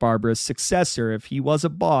that Barbara's successor, if he was a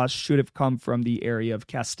boss, should have come from the area of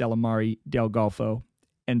Castellammare del Golfo,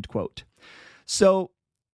 end quote. So,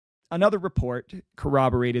 another report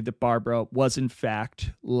corroborated that Barbara was, in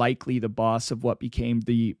fact, likely the boss of what became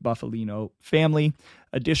the Buffalino family.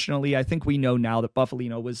 Additionally, I think we know now that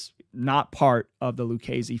Buffalino was not part of the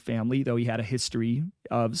Lucchese family, though he had a history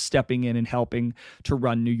of stepping in and helping to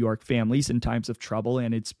run New York families in times of trouble,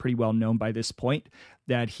 and it's pretty well known by this point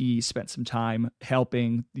that he spent some time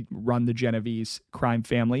helping run the Genovese crime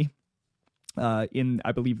family in,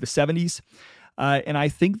 I believe, the 70s. And I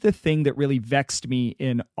think the thing that really vexed me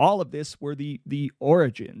in all of this were the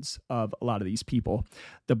origins of a lot of these people.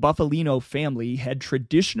 The Buffalino family had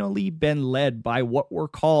traditionally been led by what were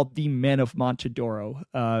called the men of Montedoro,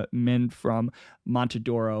 men from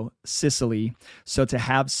Montedoro, Sicily. So to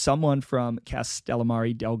have someone from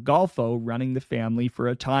Castellammare del Golfo running the family for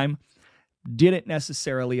a time didn't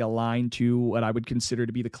necessarily align to what I would consider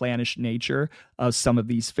to be the clannish nature of some of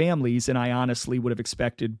these families, and I honestly would have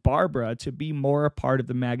expected Barbara to be more a part of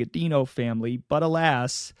the Magadino family, but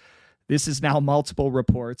alas, this is now multiple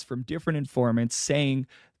reports from different informants saying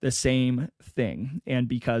the same thing. And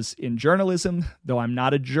because in journalism, though I'm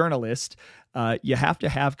not a journalist, you have to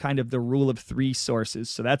have kind of the rule of three sources.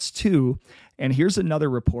 So that's two. And here's another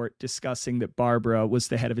report discussing that Barbara was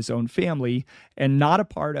the head of his own family and not a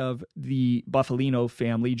part of the Buffalino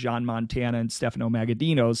family, John Montana and Stefano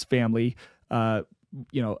Magadino's family, out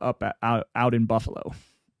in Buffalo.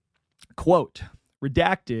 Quote,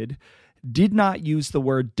 Redacted did not use the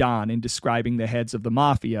word Don in describing the heads of the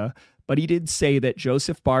mafia, but he did say that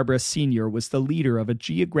Joseph Barber Sr. was the leader of a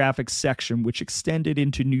geographic section which extended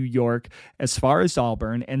into New York as far as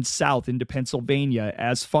Auburn and south into Pennsylvania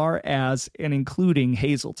as far as and including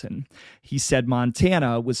Hazleton. He said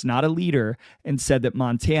Montana was not a leader and said that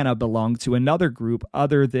Montana belonged to another group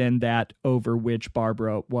other than that over which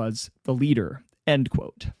Barbara was the leader, end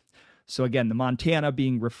quote. So again, the Montana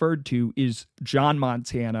being referred to is John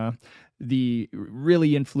Montana, the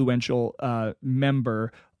really influential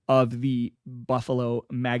member of the Buffalo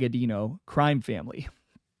Magadino crime family.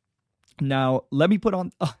 Now,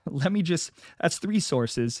 that's three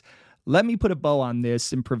sources. Let me put a bow on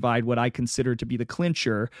this and provide what I consider to be the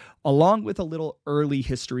clincher, along with a little early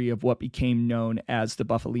history of what became known as the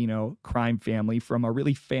Buffalino crime family from a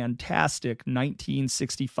really fantastic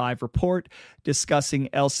 1965 report discussing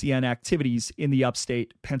LCN activities in the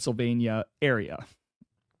upstate Pennsylvania area.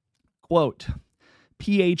 Quote,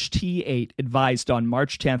 PHT-8 advised on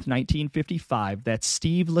March 10, 1955, that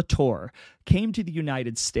Steve Latour came to the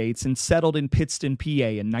United States and settled in Pittston, PA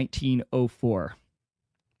in 1904.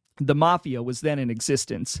 The Mafia was then in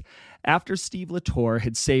existence. After Steve Latour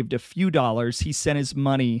had saved a few dollars, he sent his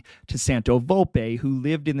money to Santo Volpe, who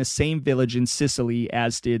lived in the same village in Sicily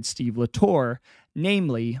as did Steve Latour,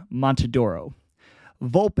 namely Montedoro.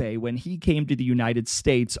 Volpe, when he came to the United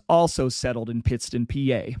States, also settled in Pittston,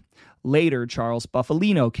 PA. Later, Charles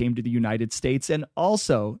Buffalino came to the United States and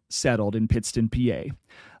also settled in Pittston, PA.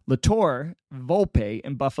 Latour, Volpe,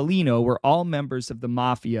 and Buffalino were all members of the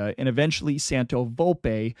Mafia, and eventually Santo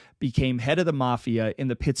Volpe became head of the Mafia in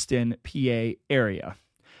the Pittston, PA area.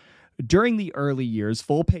 During the early years,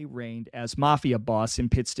 Volpe reigned as Mafia boss in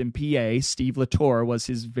Pittston, PA. Steve Latour was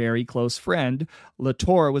his very close friend.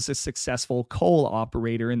 Latour was a successful coal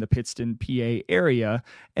operator in the Pittston, PA area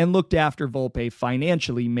and looked after Volpe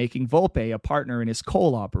financially, making Volpe a partner in his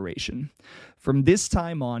coal operation. From this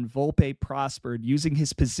time on, Volpe prospered, using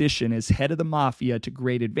his position as head of the Mafia to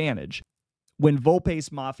great advantage. When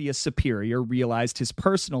Volpe's Mafia superior realized his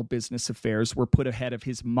personal business affairs were put ahead of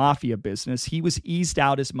his Mafia business, he was eased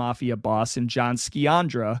out as Mafia boss and John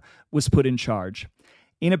Sciandra was put in charge.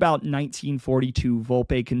 In about 1942,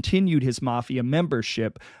 Volpe continued his Mafia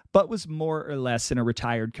membership, but was more or less in a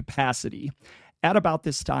retired capacity. At about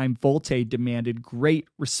this time, Volpe demanded great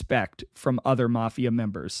respect from other Mafia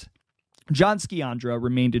members. John Sciandra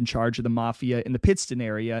remained in charge of the Mafia in the Pittston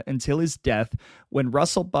area until his death, when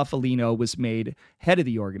Russell Buffalino was made head of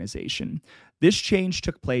the organization. This change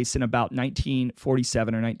took place in about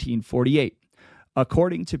 1947 or 1948.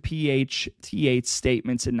 According to PHT-8's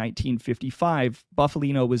statements in 1955,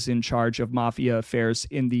 Buffalino was in charge of Mafia affairs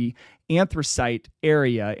in the Anthracite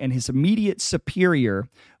area, and his immediate superior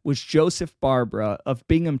was Joseph Barber of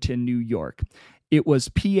Binghamton, New York. It was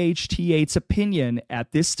PHT-8's opinion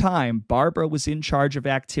at this time Barber was in charge of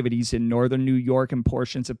activities in northern New York and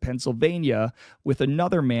portions of Pennsylvania, with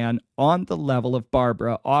another man on the level of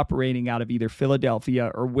Barber operating out of either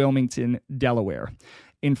Philadelphia or Wilmington, Delaware.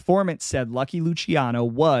 Informant said Lucky Luciano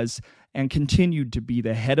was and continued to be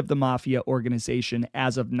the head of the Mafia organization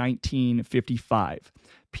as of 1955.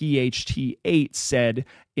 PHT-8 said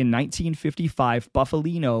in 1955,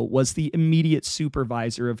 Buffalino was the immediate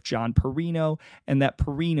supervisor of John Perino, and that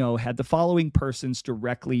Perino had the following persons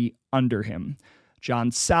directly under him: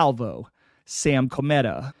 John Salvo, Sam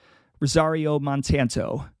Cometa, Rosario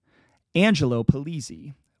Montanto, Angelo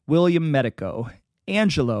Polizzi, William Medico,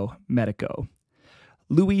 Angelo Medico,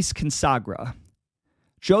 Luis Consagra,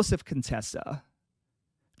 Joseph Contessa,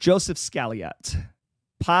 Joseph Scaliat,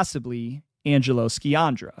 possibly Angelo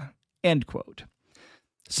Sciandra, end quote.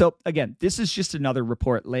 So again, this is just another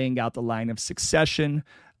report laying out the line of succession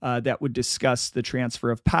that would discuss the transfer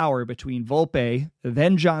of power between Volpe,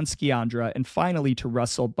 then John Sciandra, and finally to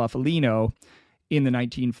Russell Buffalino in the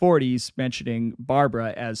 1940s, mentioning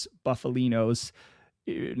Barbara as Buffalino's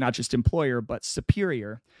not just employer, but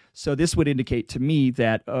superior. So this would indicate to me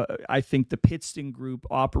that I think the Pittston group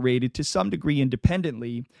operated to some degree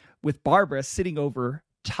independently, with Barbara sitting over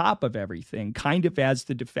top of everything, kind of as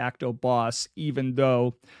the de facto boss, even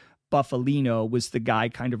though Buffalino was the guy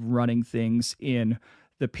kind of running things in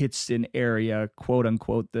the Pittston area, quote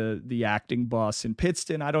unquote, the acting boss in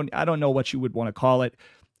Pittston. I don't know what you would want to call it.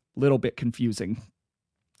 Little bit confusing.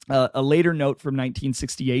 A later note from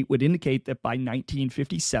 1968 would indicate that by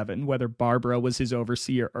 1957, whether Barbara was his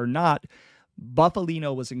overseer or not,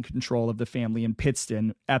 Buffalino was in control of the family in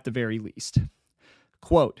Pittston at the very least.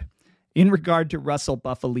 Quote, in regard to Russell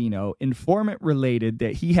Buffalino, informant related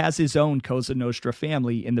that he has his own Cosa Nostra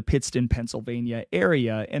family in the Pittston, Pennsylvania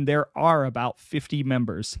area, and there are about 50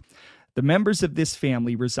 members. The members of this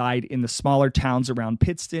family reside in the smaller towns around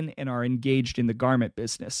Pittston and are engaged in the garment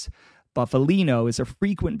business. Buffalino is a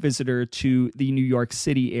frequent visitor to the New York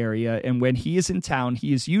City area, and when he is in town,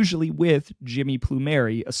 he is usually with Jimmy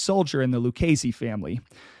Plumeri, a soldier in the Lucchese family.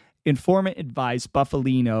 Informant advised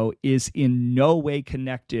Buffalino is in no way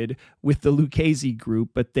connected with the Lucchese group,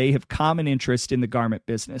 but they have common interest in the garment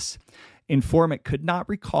business. Informant could not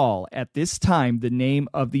recall at this time the name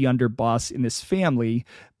of the underboss in this family,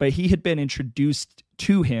 but he had been introduced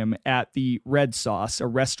to him at the Red Sauce, a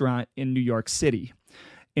restaurant in New York City.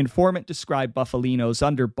 Informant described Buffalino's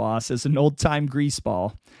underboss as an old-time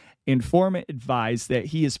greaseball. Informant advised that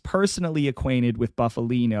he is personally acquainted with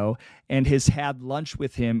Buffalino and has had lunch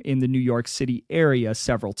with him in the New York City area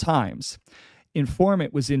several times.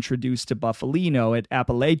 Informant was introduced to Buffalino at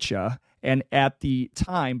Apalachin, and at the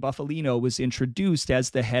time, Buffalino was introduced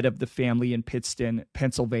as the head of the family in Pittston,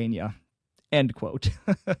 Pennsylvania. End quote.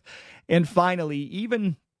 And finally,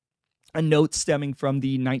 even a note stemming from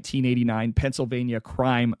the 1989 Pennsylvania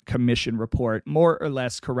Crime Commission report more or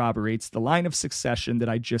less corroborates the line of succession that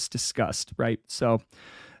I just discussed, right? So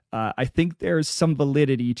I think there's some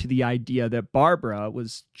validity to the idea that Barbara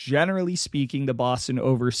was, generally speaking, the boss and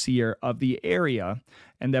overseer of the area,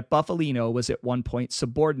 and that Buffalino was at one point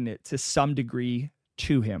subordinate to some degree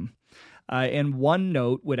to him. And one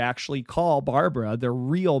note would actually call Barbara the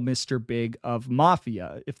real Mr. Big of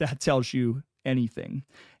Mafia, if that tells you anything.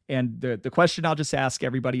 And the question I'll just ask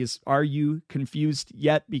everybody is, are you confused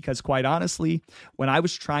yet? Because quite honestly, when I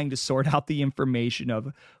was trying to sort out the information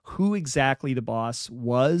of who exactly the boss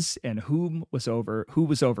was and who was over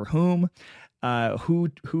whom,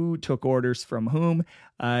 who took orders from whom,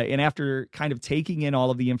 and after kind of taking in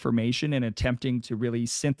all of the information and attempting to really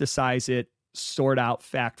synthesize it, sort out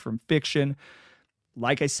fact from fiction,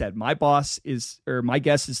 like I said, my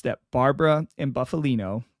guess is that Barbara and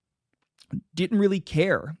Buffalino didn't really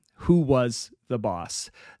care who was the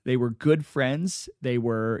boss. They were good friends. They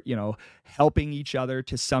were, helping each other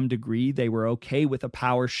to some degree. They were okay with a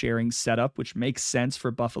power sharing setup, which makes sense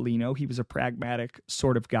for Buffalino. He was a pragmatic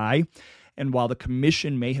sort of guy. And while the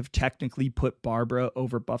commission may have technically put Barbara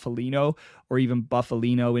over Buffalino, or even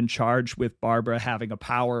Buffalino in charge with Barbara having a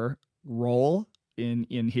power role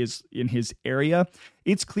in his area,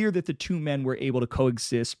 it's clear that the two men were able to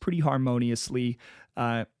coexist pretty harmoniously.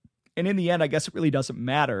 And in the end, I guess it really doesn't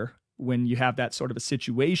matter when you have that sort of a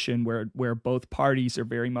situation where both parties are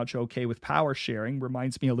very much okay with power sharing.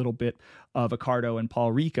 Reminds me a little bit of Accardo and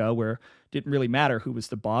Paul Ricca, where it didn't really matter who was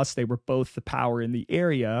the boss. They were both the power in the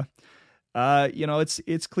area.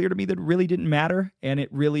 It's clear to me that it really didn't matter. And it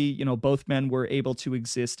really, both men were able to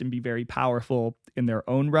exist and be very powerful in their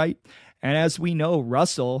own right. And as we know,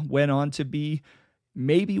 Russell went on to be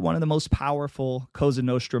maybe one of the most powerful Cosa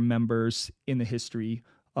Nostra members in the history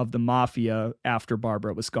of the mafia after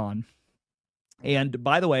Barbara was gone. And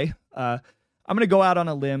by the way, I'm going to go out on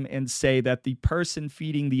a limb and say that the person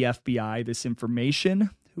feeding the FBI this information,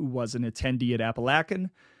 who was an attendee at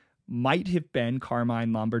Apalachin, might have been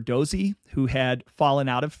Carmine Lombardozzi, who had fallen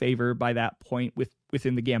out of favor by that point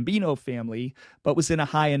within the Gambino family, but was in a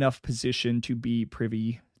high enough position to be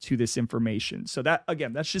privy to this information. So that,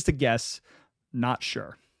 again, that's just a guess, not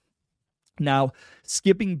sure. Now,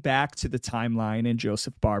 skipping back to the timeline and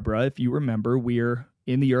Joseph Barbara, if you remember, we're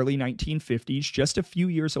in the early 1950s, just a few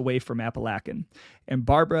years away from Apalachin. And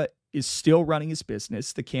Barbara is still running his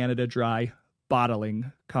business, the Canada Dry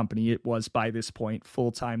Bottling Company. It was by this point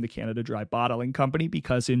full-time the Canada Dry Bottling Company,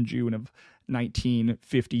 because in June of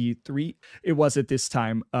 1953, it was at this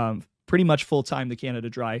time pretty much full-time the Canada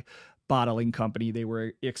Dry Bottling Company. They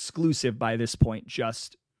were exclusive by this point,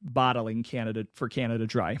 just bottling Canada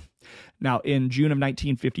Dry. Now, in June of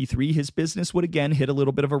 1953, his business would again hit a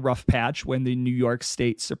little bit of a rough patch when the New York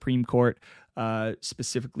State Supreme Court,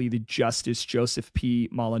 specifically the Justice Joseph P.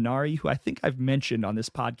 Molinari, who I think I've mentioned on this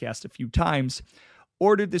podcast a few times,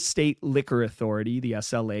 ordered the State Liquor Authority, the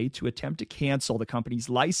SLA, to attempt to cancel the company's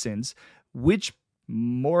license, which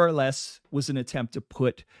more or less was an attempt to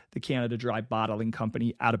put the Canada Dry Bottling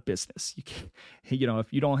Company out of business.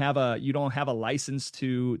 If you don't have a license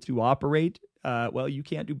to operate, you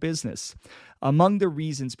can't do business. Among the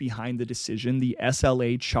reasons behind the decision, the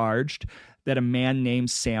SLA charged that a man named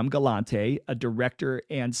Sam Galante, a director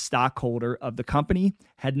and stockholder of the company,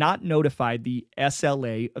 had not notified the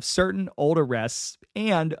SLA of certain old arrests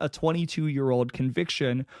and a 22-year-old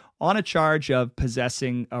conviction on a charge of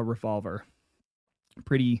possessing a revolver.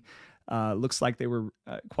 Looks like they were,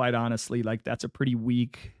 quite honestly, like that's a pretty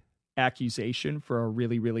weak accusation for a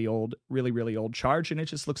really old charge. And it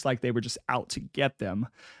just looks like they were just out to get them.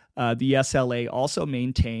 The SLA also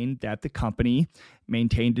maintained that the company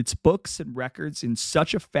maintained its books and records in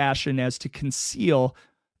such a fashion as to conceal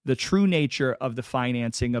the true nature of the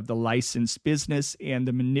financing of the licensed business, and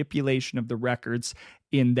the manipulation of the records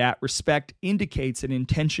in that respect indicates an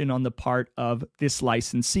intention on the part of this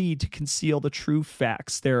licensee to conceal the true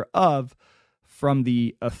facts thereof from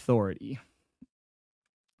the authority.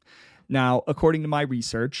 Now, according to my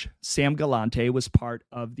research, Sam Galante was part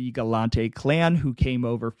of the Galante clan who came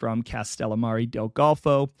over from Castellamare del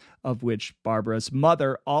Golfo, of which Barbara's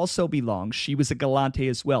mother also belongs. She was a Galante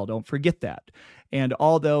as well, don't forget that. And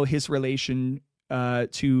although his relation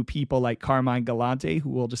to people like Carmine Galante, who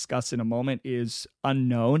we'll discuss in a moment, is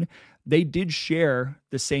unknown, they did share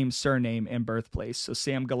the same surname and birthplace. So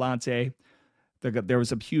Sam Galante, there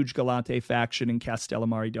was a huge Galante faction in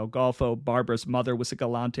Castellamare del Golfo. Barbara's mother was a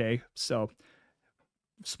Galante. So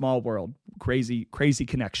small world, crazy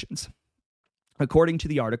connections. According to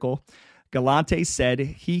the article, Galante said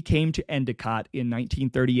he came to Endicott in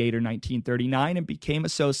 1938 or 1939 and became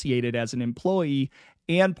associated as an employee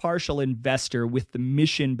and partial investor with the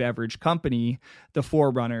Mission Beverage Company, the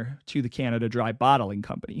forerunner to the Canada Dry Bottling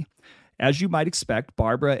Company. As you might expect,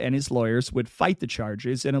 Barbara and his lawyers would fight the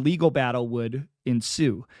charges, and a legal battle would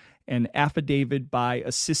ensue. An affidavit by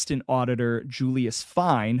Assistant Auditor Julius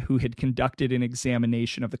Fine, who had conducted an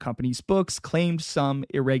examination of the company's books, claimed some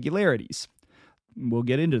irregularities. We'll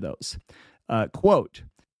get into those. Quote,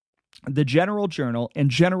 the General Journal and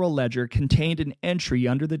General Ledger contained an entry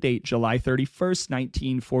under the date July 31st,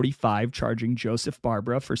 1945, charging Joseph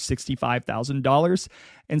Barbara for $65,000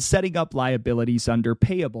 and setting up liabilities under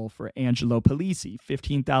payable for Angelo Polisi,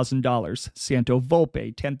 $15,000, Santo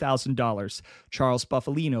Volpe, $10,000, Charles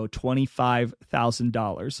Buffalino,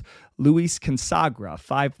 $25,000, Luis Consagra,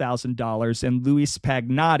 $5,000, and Luis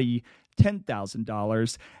Pagnotti,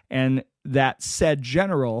 $10,000, and that said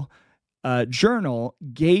journal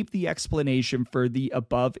gave the explanation for the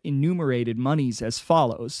above enumerated monies as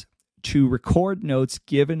follows: to record notes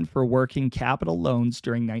given for working capital loans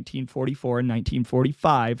during 1944 and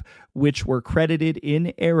 1945, which were credited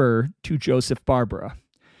in error to Joseph Barbara.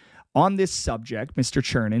 On this subject, Mr.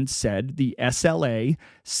 Chernin said the SLA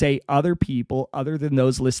say other people other than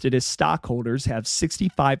those listed as stockholders have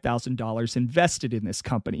 $65,000 invested in this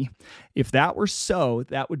company. If that were so,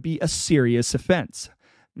 that would be a serious offense.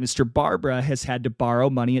 Mr. Barbara has had to borrow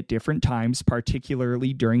money at different times,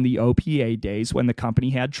 particularly during the OPA days when the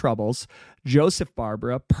company had troubles. Joseph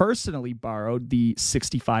Barbara personally borrowed the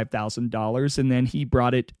 $65,000, and then he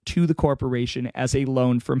brought it to the corporation as a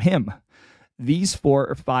loan from him. These 4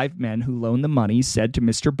 or 5 men who loaned the money said to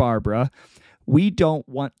Mr. Barbara, "We don't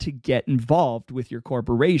want to get involved with your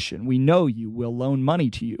corporation. We know you will loan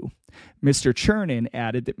money to you." Mr. Chernin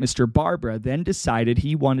added that Mr. Barbara then decided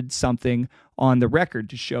he wanted something on the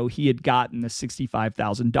record to show he had gotten the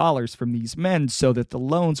 $65,000 from these men so that the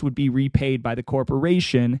loans would be repaid by the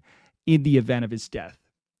corporation in the event of his death.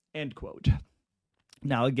 End quote.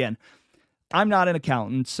 Now, again, I'm not an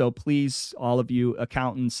accountant, so please, all of you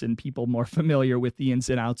accountants and people more familiar with the ins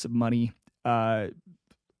and outs of money,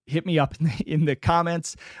 hit me up in the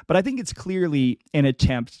comments. But I think it's clearly an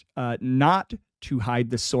attempt not to hide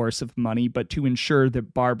the source of money, but to ensure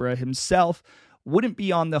that Barbara himself wouldn't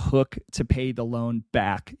be on the hook to pay the loan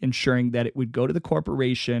back, ensuring that it would go to the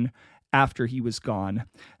corporation after he was gone.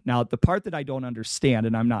 Now, the part that I don't understand,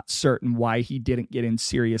 and I'm not certain why he didn't get in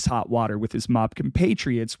serious hot water with his mob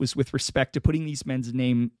compatriots, was with respect to putting these men's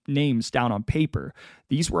names down on paper.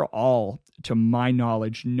 These were all, to my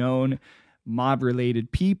knowledge, known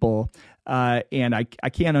mob-related people, and I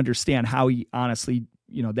can't understand how he honestly,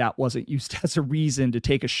 that wasn't used as a reason to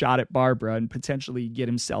take a shot at Barbara and potentially get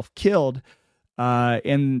himself killed.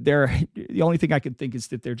 And the only thing I could think is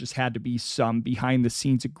that there just had to be some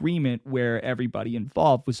behind-the-scenes agreement where everybody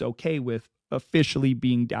involved was okay with officially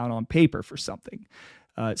being down on paper for something.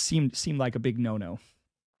 Seemed like a big no-no.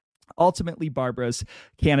 Ultimately, Barbara's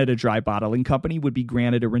Canada Dry Bottling Company would be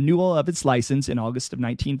granted a renewal of its license in August of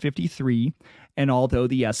 1953, and although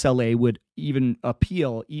the SLA would even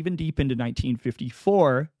appeal even deep into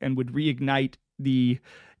 1954 and would reignite the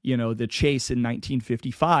chase in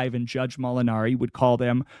 1955, and Judge Molinari would call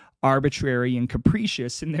them arbitrary and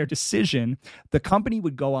capricious in their decision, the company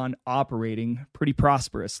would go on operating pretty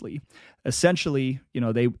prosperously. Essentially,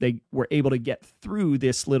 they were able to get through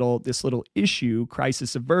this little issue,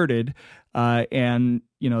 crisis averted, and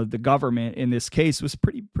the government in this case was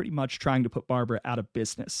pretty much trying to put Barbara out of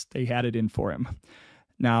business. They had it in for him.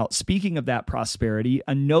 Now, speaking of that prosperity,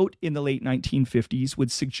 a note in the late 1950s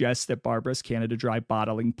would suggest that Barbara's Canada Dry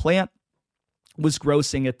bottling plant was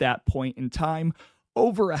grossing at that point in time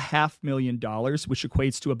over $500,000, which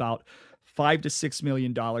equates to about $5 to $6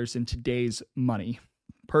 million in today's money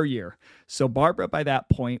per year. So Barbara, by that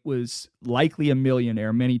point, was likely a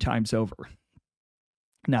millionaire many times over.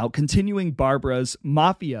 Now, continuing Barbara's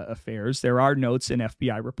mafia affairs, there are notes in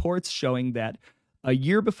FBI reports showing that a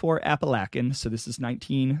year before Apalachin, so this is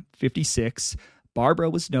 1956, Barbara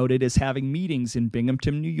was noted as having meetings in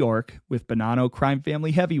Binghamton, New York, with Bonanno crime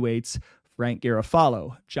family heavyweights Frank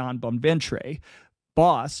Garofalo, John Bonventre,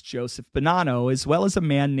 boss Joseph Bonanno, as well as a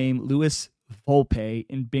man named Louis Volpe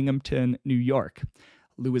in Binghamton, New York.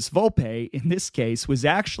 Louis Volpe, in this case, was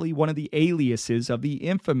actually one of the aliases of the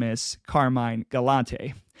infamous Carmine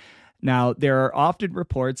Galante. Now, there are often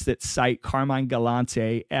reports that cite Carmine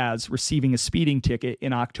Galante as receiving a speeding ticket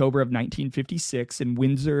in October of 1956 in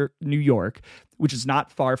Windsor, New York, which is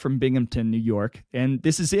not far from Binghamton, New York. And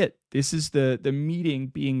this is it. This is the meeting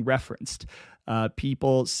being referenced.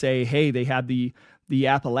 People say, hey, they had the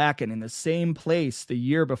Apalachin in the same place the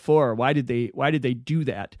year before. Why did they do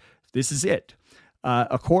that? This is it.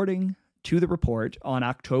 According to the report, on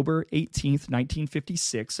October 18th,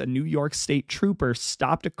 1956, a New York State trooper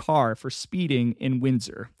stopped a car for speeding in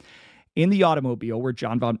Windsor. In the automobile were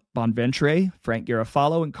John Bonventre, Frank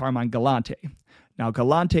Garofalo, and Carmine Galante. Now,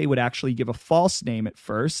 Galante would actually give a false name at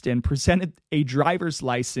first and presented a driver's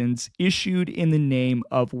license issued in the name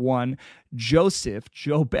of one Joseph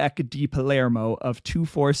Jobeck di Palermo of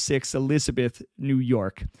 246 Elizabeth, New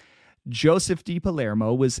York. Joseph di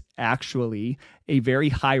Palermo was actually a very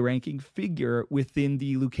high-ranking figure within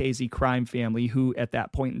the Lucchese crime family who, at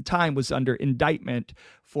that point in time, was under indictment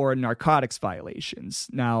for narcotics violations.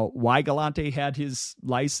 Now, why Galante had his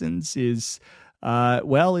license is,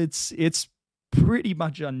 it's pretty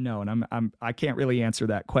much unknown. I can't really answer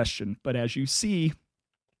that question. But as you see,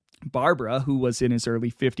 Barbara, who was in his early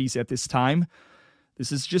 50s at this time,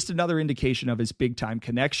 this is just another indication of his big-time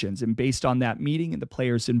connections. And based on that meeting and the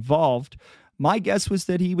players involved, my guess was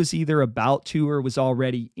that he was either about to or was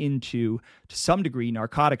already into, to some degree,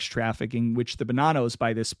 narcotics trafficking, which the Bonannos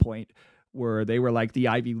by this point were. They were like the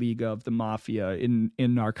Ivy League of the mafia in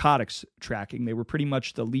narcotics tracking. They were pretty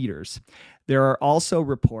much the leaders. There are also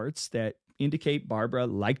reports that indicate Barbara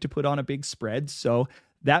liked to put on a big spread, so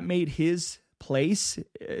that made his place,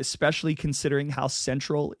 especially considering how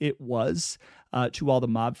central it was to all the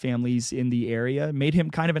mob families in the area, made him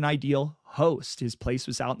kind of an ideal host. His place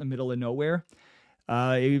was out in the middle of nowhere.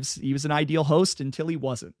 He was an ideal host until he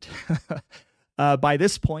wasn't. By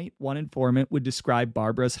this point, one informant would describe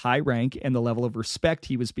Barbara's high rank and the level of respect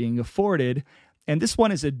he was being afforded. And this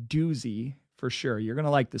one is a doozy for sure. You're going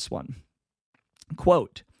to like this one.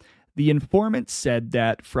 Quote, the informant said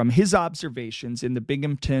that from his observations in the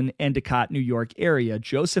Binghamton, Endicott, New York area,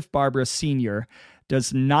 Joseph Barber Sr.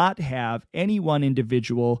 does not have any one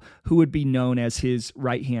individual who would be known as his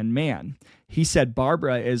right-hand man. He said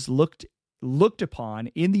Barbara is looked upon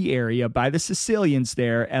in the area by the Sicilians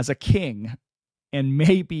there as a king and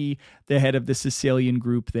may be the head of the Sicilian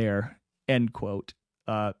group there, end quote.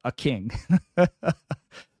 A king.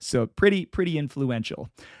 So pretty influential.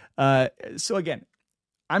 So again,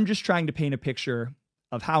 I'm just trying to paint a picture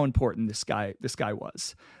of how important this guy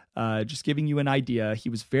was. Just giving you an idea. He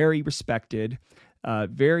was very respected,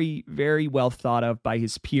 very, very well thought of by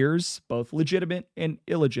his peers, both legitimate and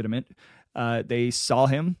illegitimate. They saw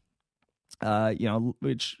him,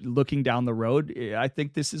 which looking down the road, I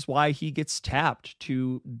think this is why he gets tapped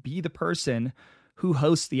to be the person who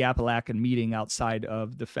hosts the Apalachin meeting outside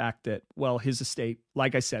of the fact that, well, his estate,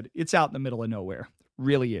 like I said, it's out in the middle of nowhere.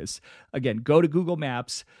 Really is. Again, go to Google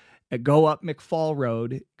Maps, go up McFall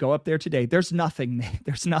Road, go up there today. There's nothing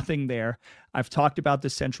there. I've talked about the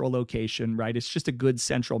central location, right? It's just a good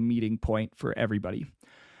central meeting point for everybody.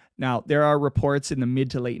 Now, there are reports in the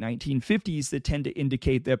mid to late 1950s that tend to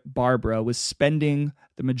indicate that Barbara was spending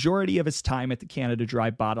the majority of his time at the Canada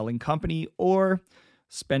Dry Bottling Company or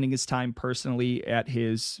spending his time personally at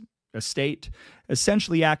his estate,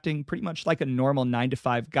 essentially acting pretty much like a normal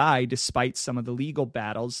 9-to-5 guy, despite some of the legal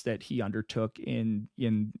battles that he undertook in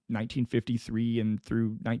 1953 and through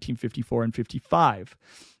 1954 and 55.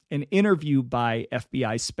 An interview by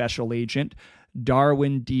FBI Special Agent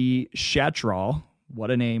Darwin D. Shattrall,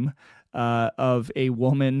 what a name, of a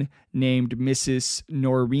woman named Mrs.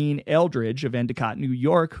 Noreen Eldridge of Endicott, New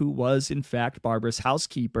York, who was, in fact, Barbara's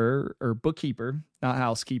bookkeeper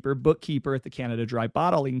at the Canada Dry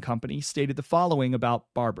Bottling Company, stated the following about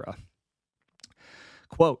Barbara.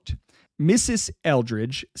 Quote, Mrs.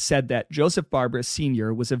 Eldridge said that Joseph Barber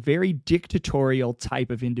Sr. was a very dictatorial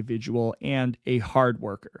type of individual and a hard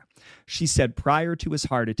worker. She said prior to his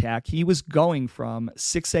heart attack, he was going from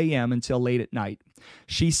 6 a.m. until late at night.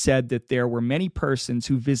 She said that there were many persons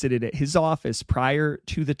who visited at his office prior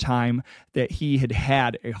to the time that he had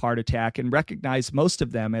had a heart attack and recognized most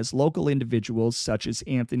of them as local individuals such as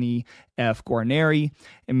Anthony F. Guarneri,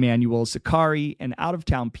 Emmanuel Zakari, and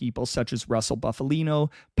out-of-town people such as Russell Buffalino,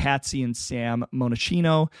 Patsy and Sam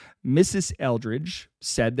Monachino. Mrs. Eldridge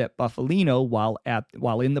said that Buffalino,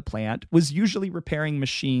 while in the plant, was usually repairing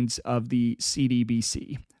machines of the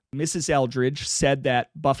CDBC. Mrs. Eldridge said that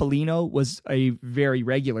Buffalino was a very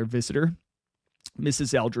regular visitor.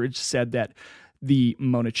 Mrs. Eldridge said that the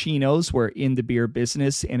Monachinos were in the beer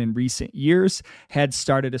business and in recent years had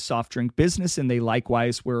started a soft drink business, and they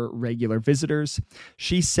likewise were regular visitors.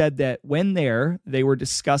 She said that when there, they were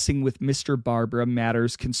discussing with Mr. Barber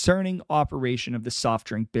matters concerning operation of the soft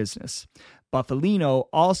drink business. Buffalino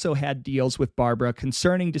also had deals with Barbara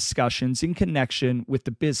concerning discussions in connection with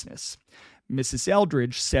the business. Mrs.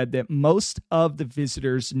 Eldridge said that most of the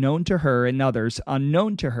visitors known to her and others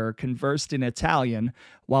unknown to her conversed in Italian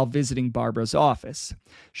while visiting Barbara's office.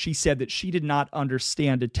 She said that she did not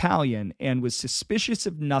understand Italian and was suspicious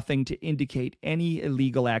of nothing to indicate any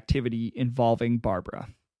illegal activity involving Barbara.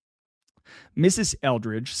 Mrs.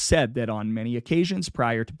 Eldridge said that on many occasions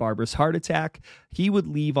prior to Barbara's heart attack, he would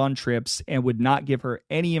leave on trips and would not give her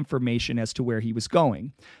any information as to where he was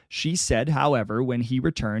going. She said, however, when he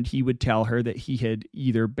returned, he would tell her that he had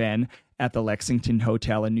either been at the Lexington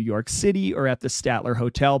Hotel in New York City or at the Statler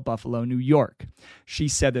Hotel, Buffalo, New York. She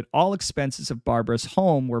said that all expenses of Barbara's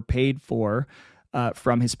home were paid for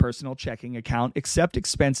from his personal checking account, except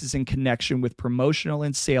expenses in connection with promotional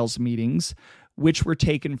and sales meetings, which were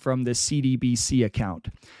taken from the CDBC account.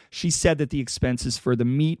 She said that the expenses for the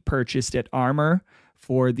meat purchased at Armour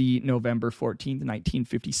for the November 14,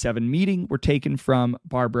 1957 meeting were taken from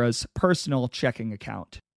Barbara's personal checking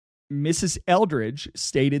account. Mrs. Eldridge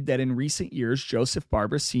stated that in recent years, Joseph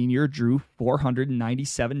Barber Sr. drew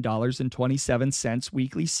 $497.27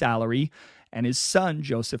 weekly salary, and his son,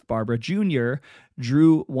 Joseph Barber Jr.,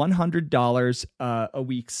 drew $100 a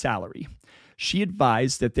week salary. She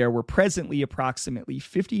advised that there were presently approximately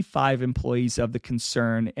 55 employees of the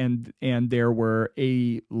concern, and there were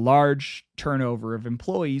a large turnover of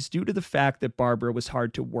employees due to the fact that Barbara was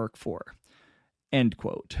hard to work for. End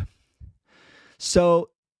quote.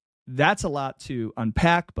 So that's a lot to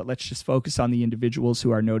unpack, but let's just focus on the individuals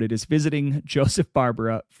who are noted as visiting Joseph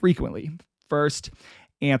Barbara frequently. First,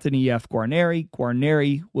 Anthony F. Guarneri.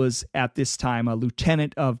 Guarneri was at this time a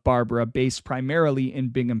lieutenant of Barbara based primarily in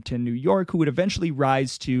Binghamton, New York, who would eventually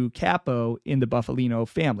rise to capo in the Buffalino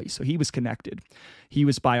family. So he was connected. He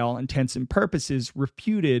was, by all intents and purposes,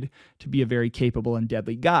 reputed to be a very capable and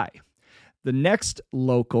deadly guy. The next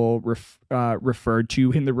local referred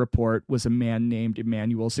to in the report was a man named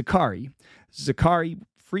Emmanuel Zakari. Zakari,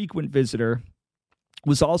 frequent visitor,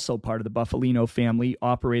 was also part of the Buffalino family,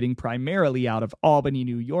 operating primarily out of Albany,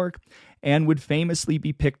 New York, and would famously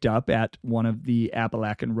be picked up at one of the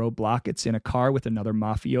Apalachin roadblocks in a car with another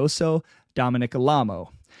mafioso, Dominic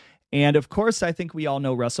Alamo. And of course, I think we all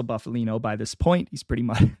know Russell Buffalino by this point. He's pretty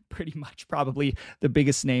much probably the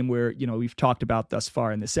biggest name we've talked about thus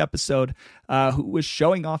far in this episode, who was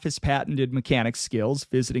showing off his patented mechanic skills,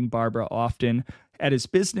 visiting Barbara often at his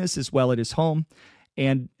business as well as at his home.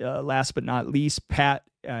 And last but not least, Pat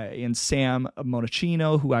and Sam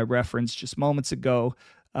Monachino, who I referenced just moments ago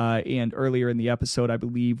and earlier in the episode, I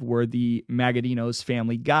believe, were the Magadino's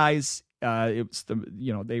family guys. It was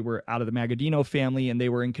they were out of the Magadino family, and they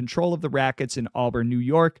were in control of the rackets in Auburn, New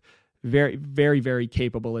York. Very, very, very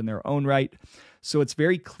capable in their own right. So it's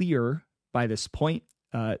very clear by this point,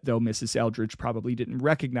 though Mrs. Eldridge probably didn't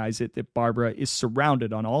recognize it, that Barbara is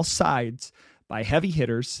surrounded on all sides by heavy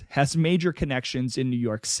hitters, has major connections in New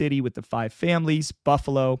York City with the five families,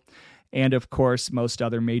 Buffalo, and of course, most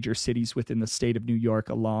other major cities within the state of New York,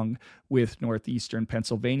 along with northeastern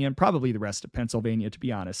Pennsylvania, and probably the rest of Pennsylvania, to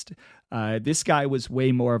be honest. This guy was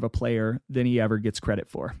way more of a player than he ever gets credit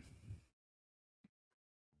for.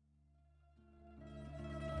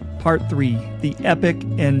 Part 3, the epic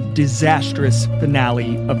and disastrous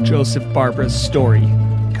finale of Joseph Barbara's story,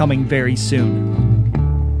 coming very soon.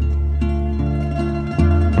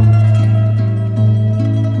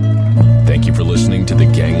 Thank you for listening to the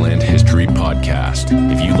Gangland History Podcast.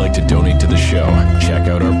 If you'd like to donate to the show, check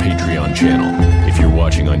out our Patreon channel. If you're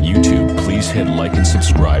watching on YouTube, please hit like and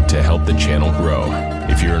subscribe to help the channel grow.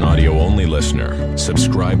 If you're an audio-only listener,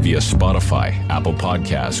 subscribe via Spotify, Apple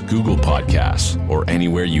Podcasts, Google Podcasts, or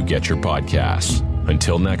anywhere you get your podcasts.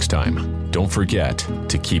 Until next time, don't forget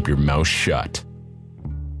to keep your mouth shut.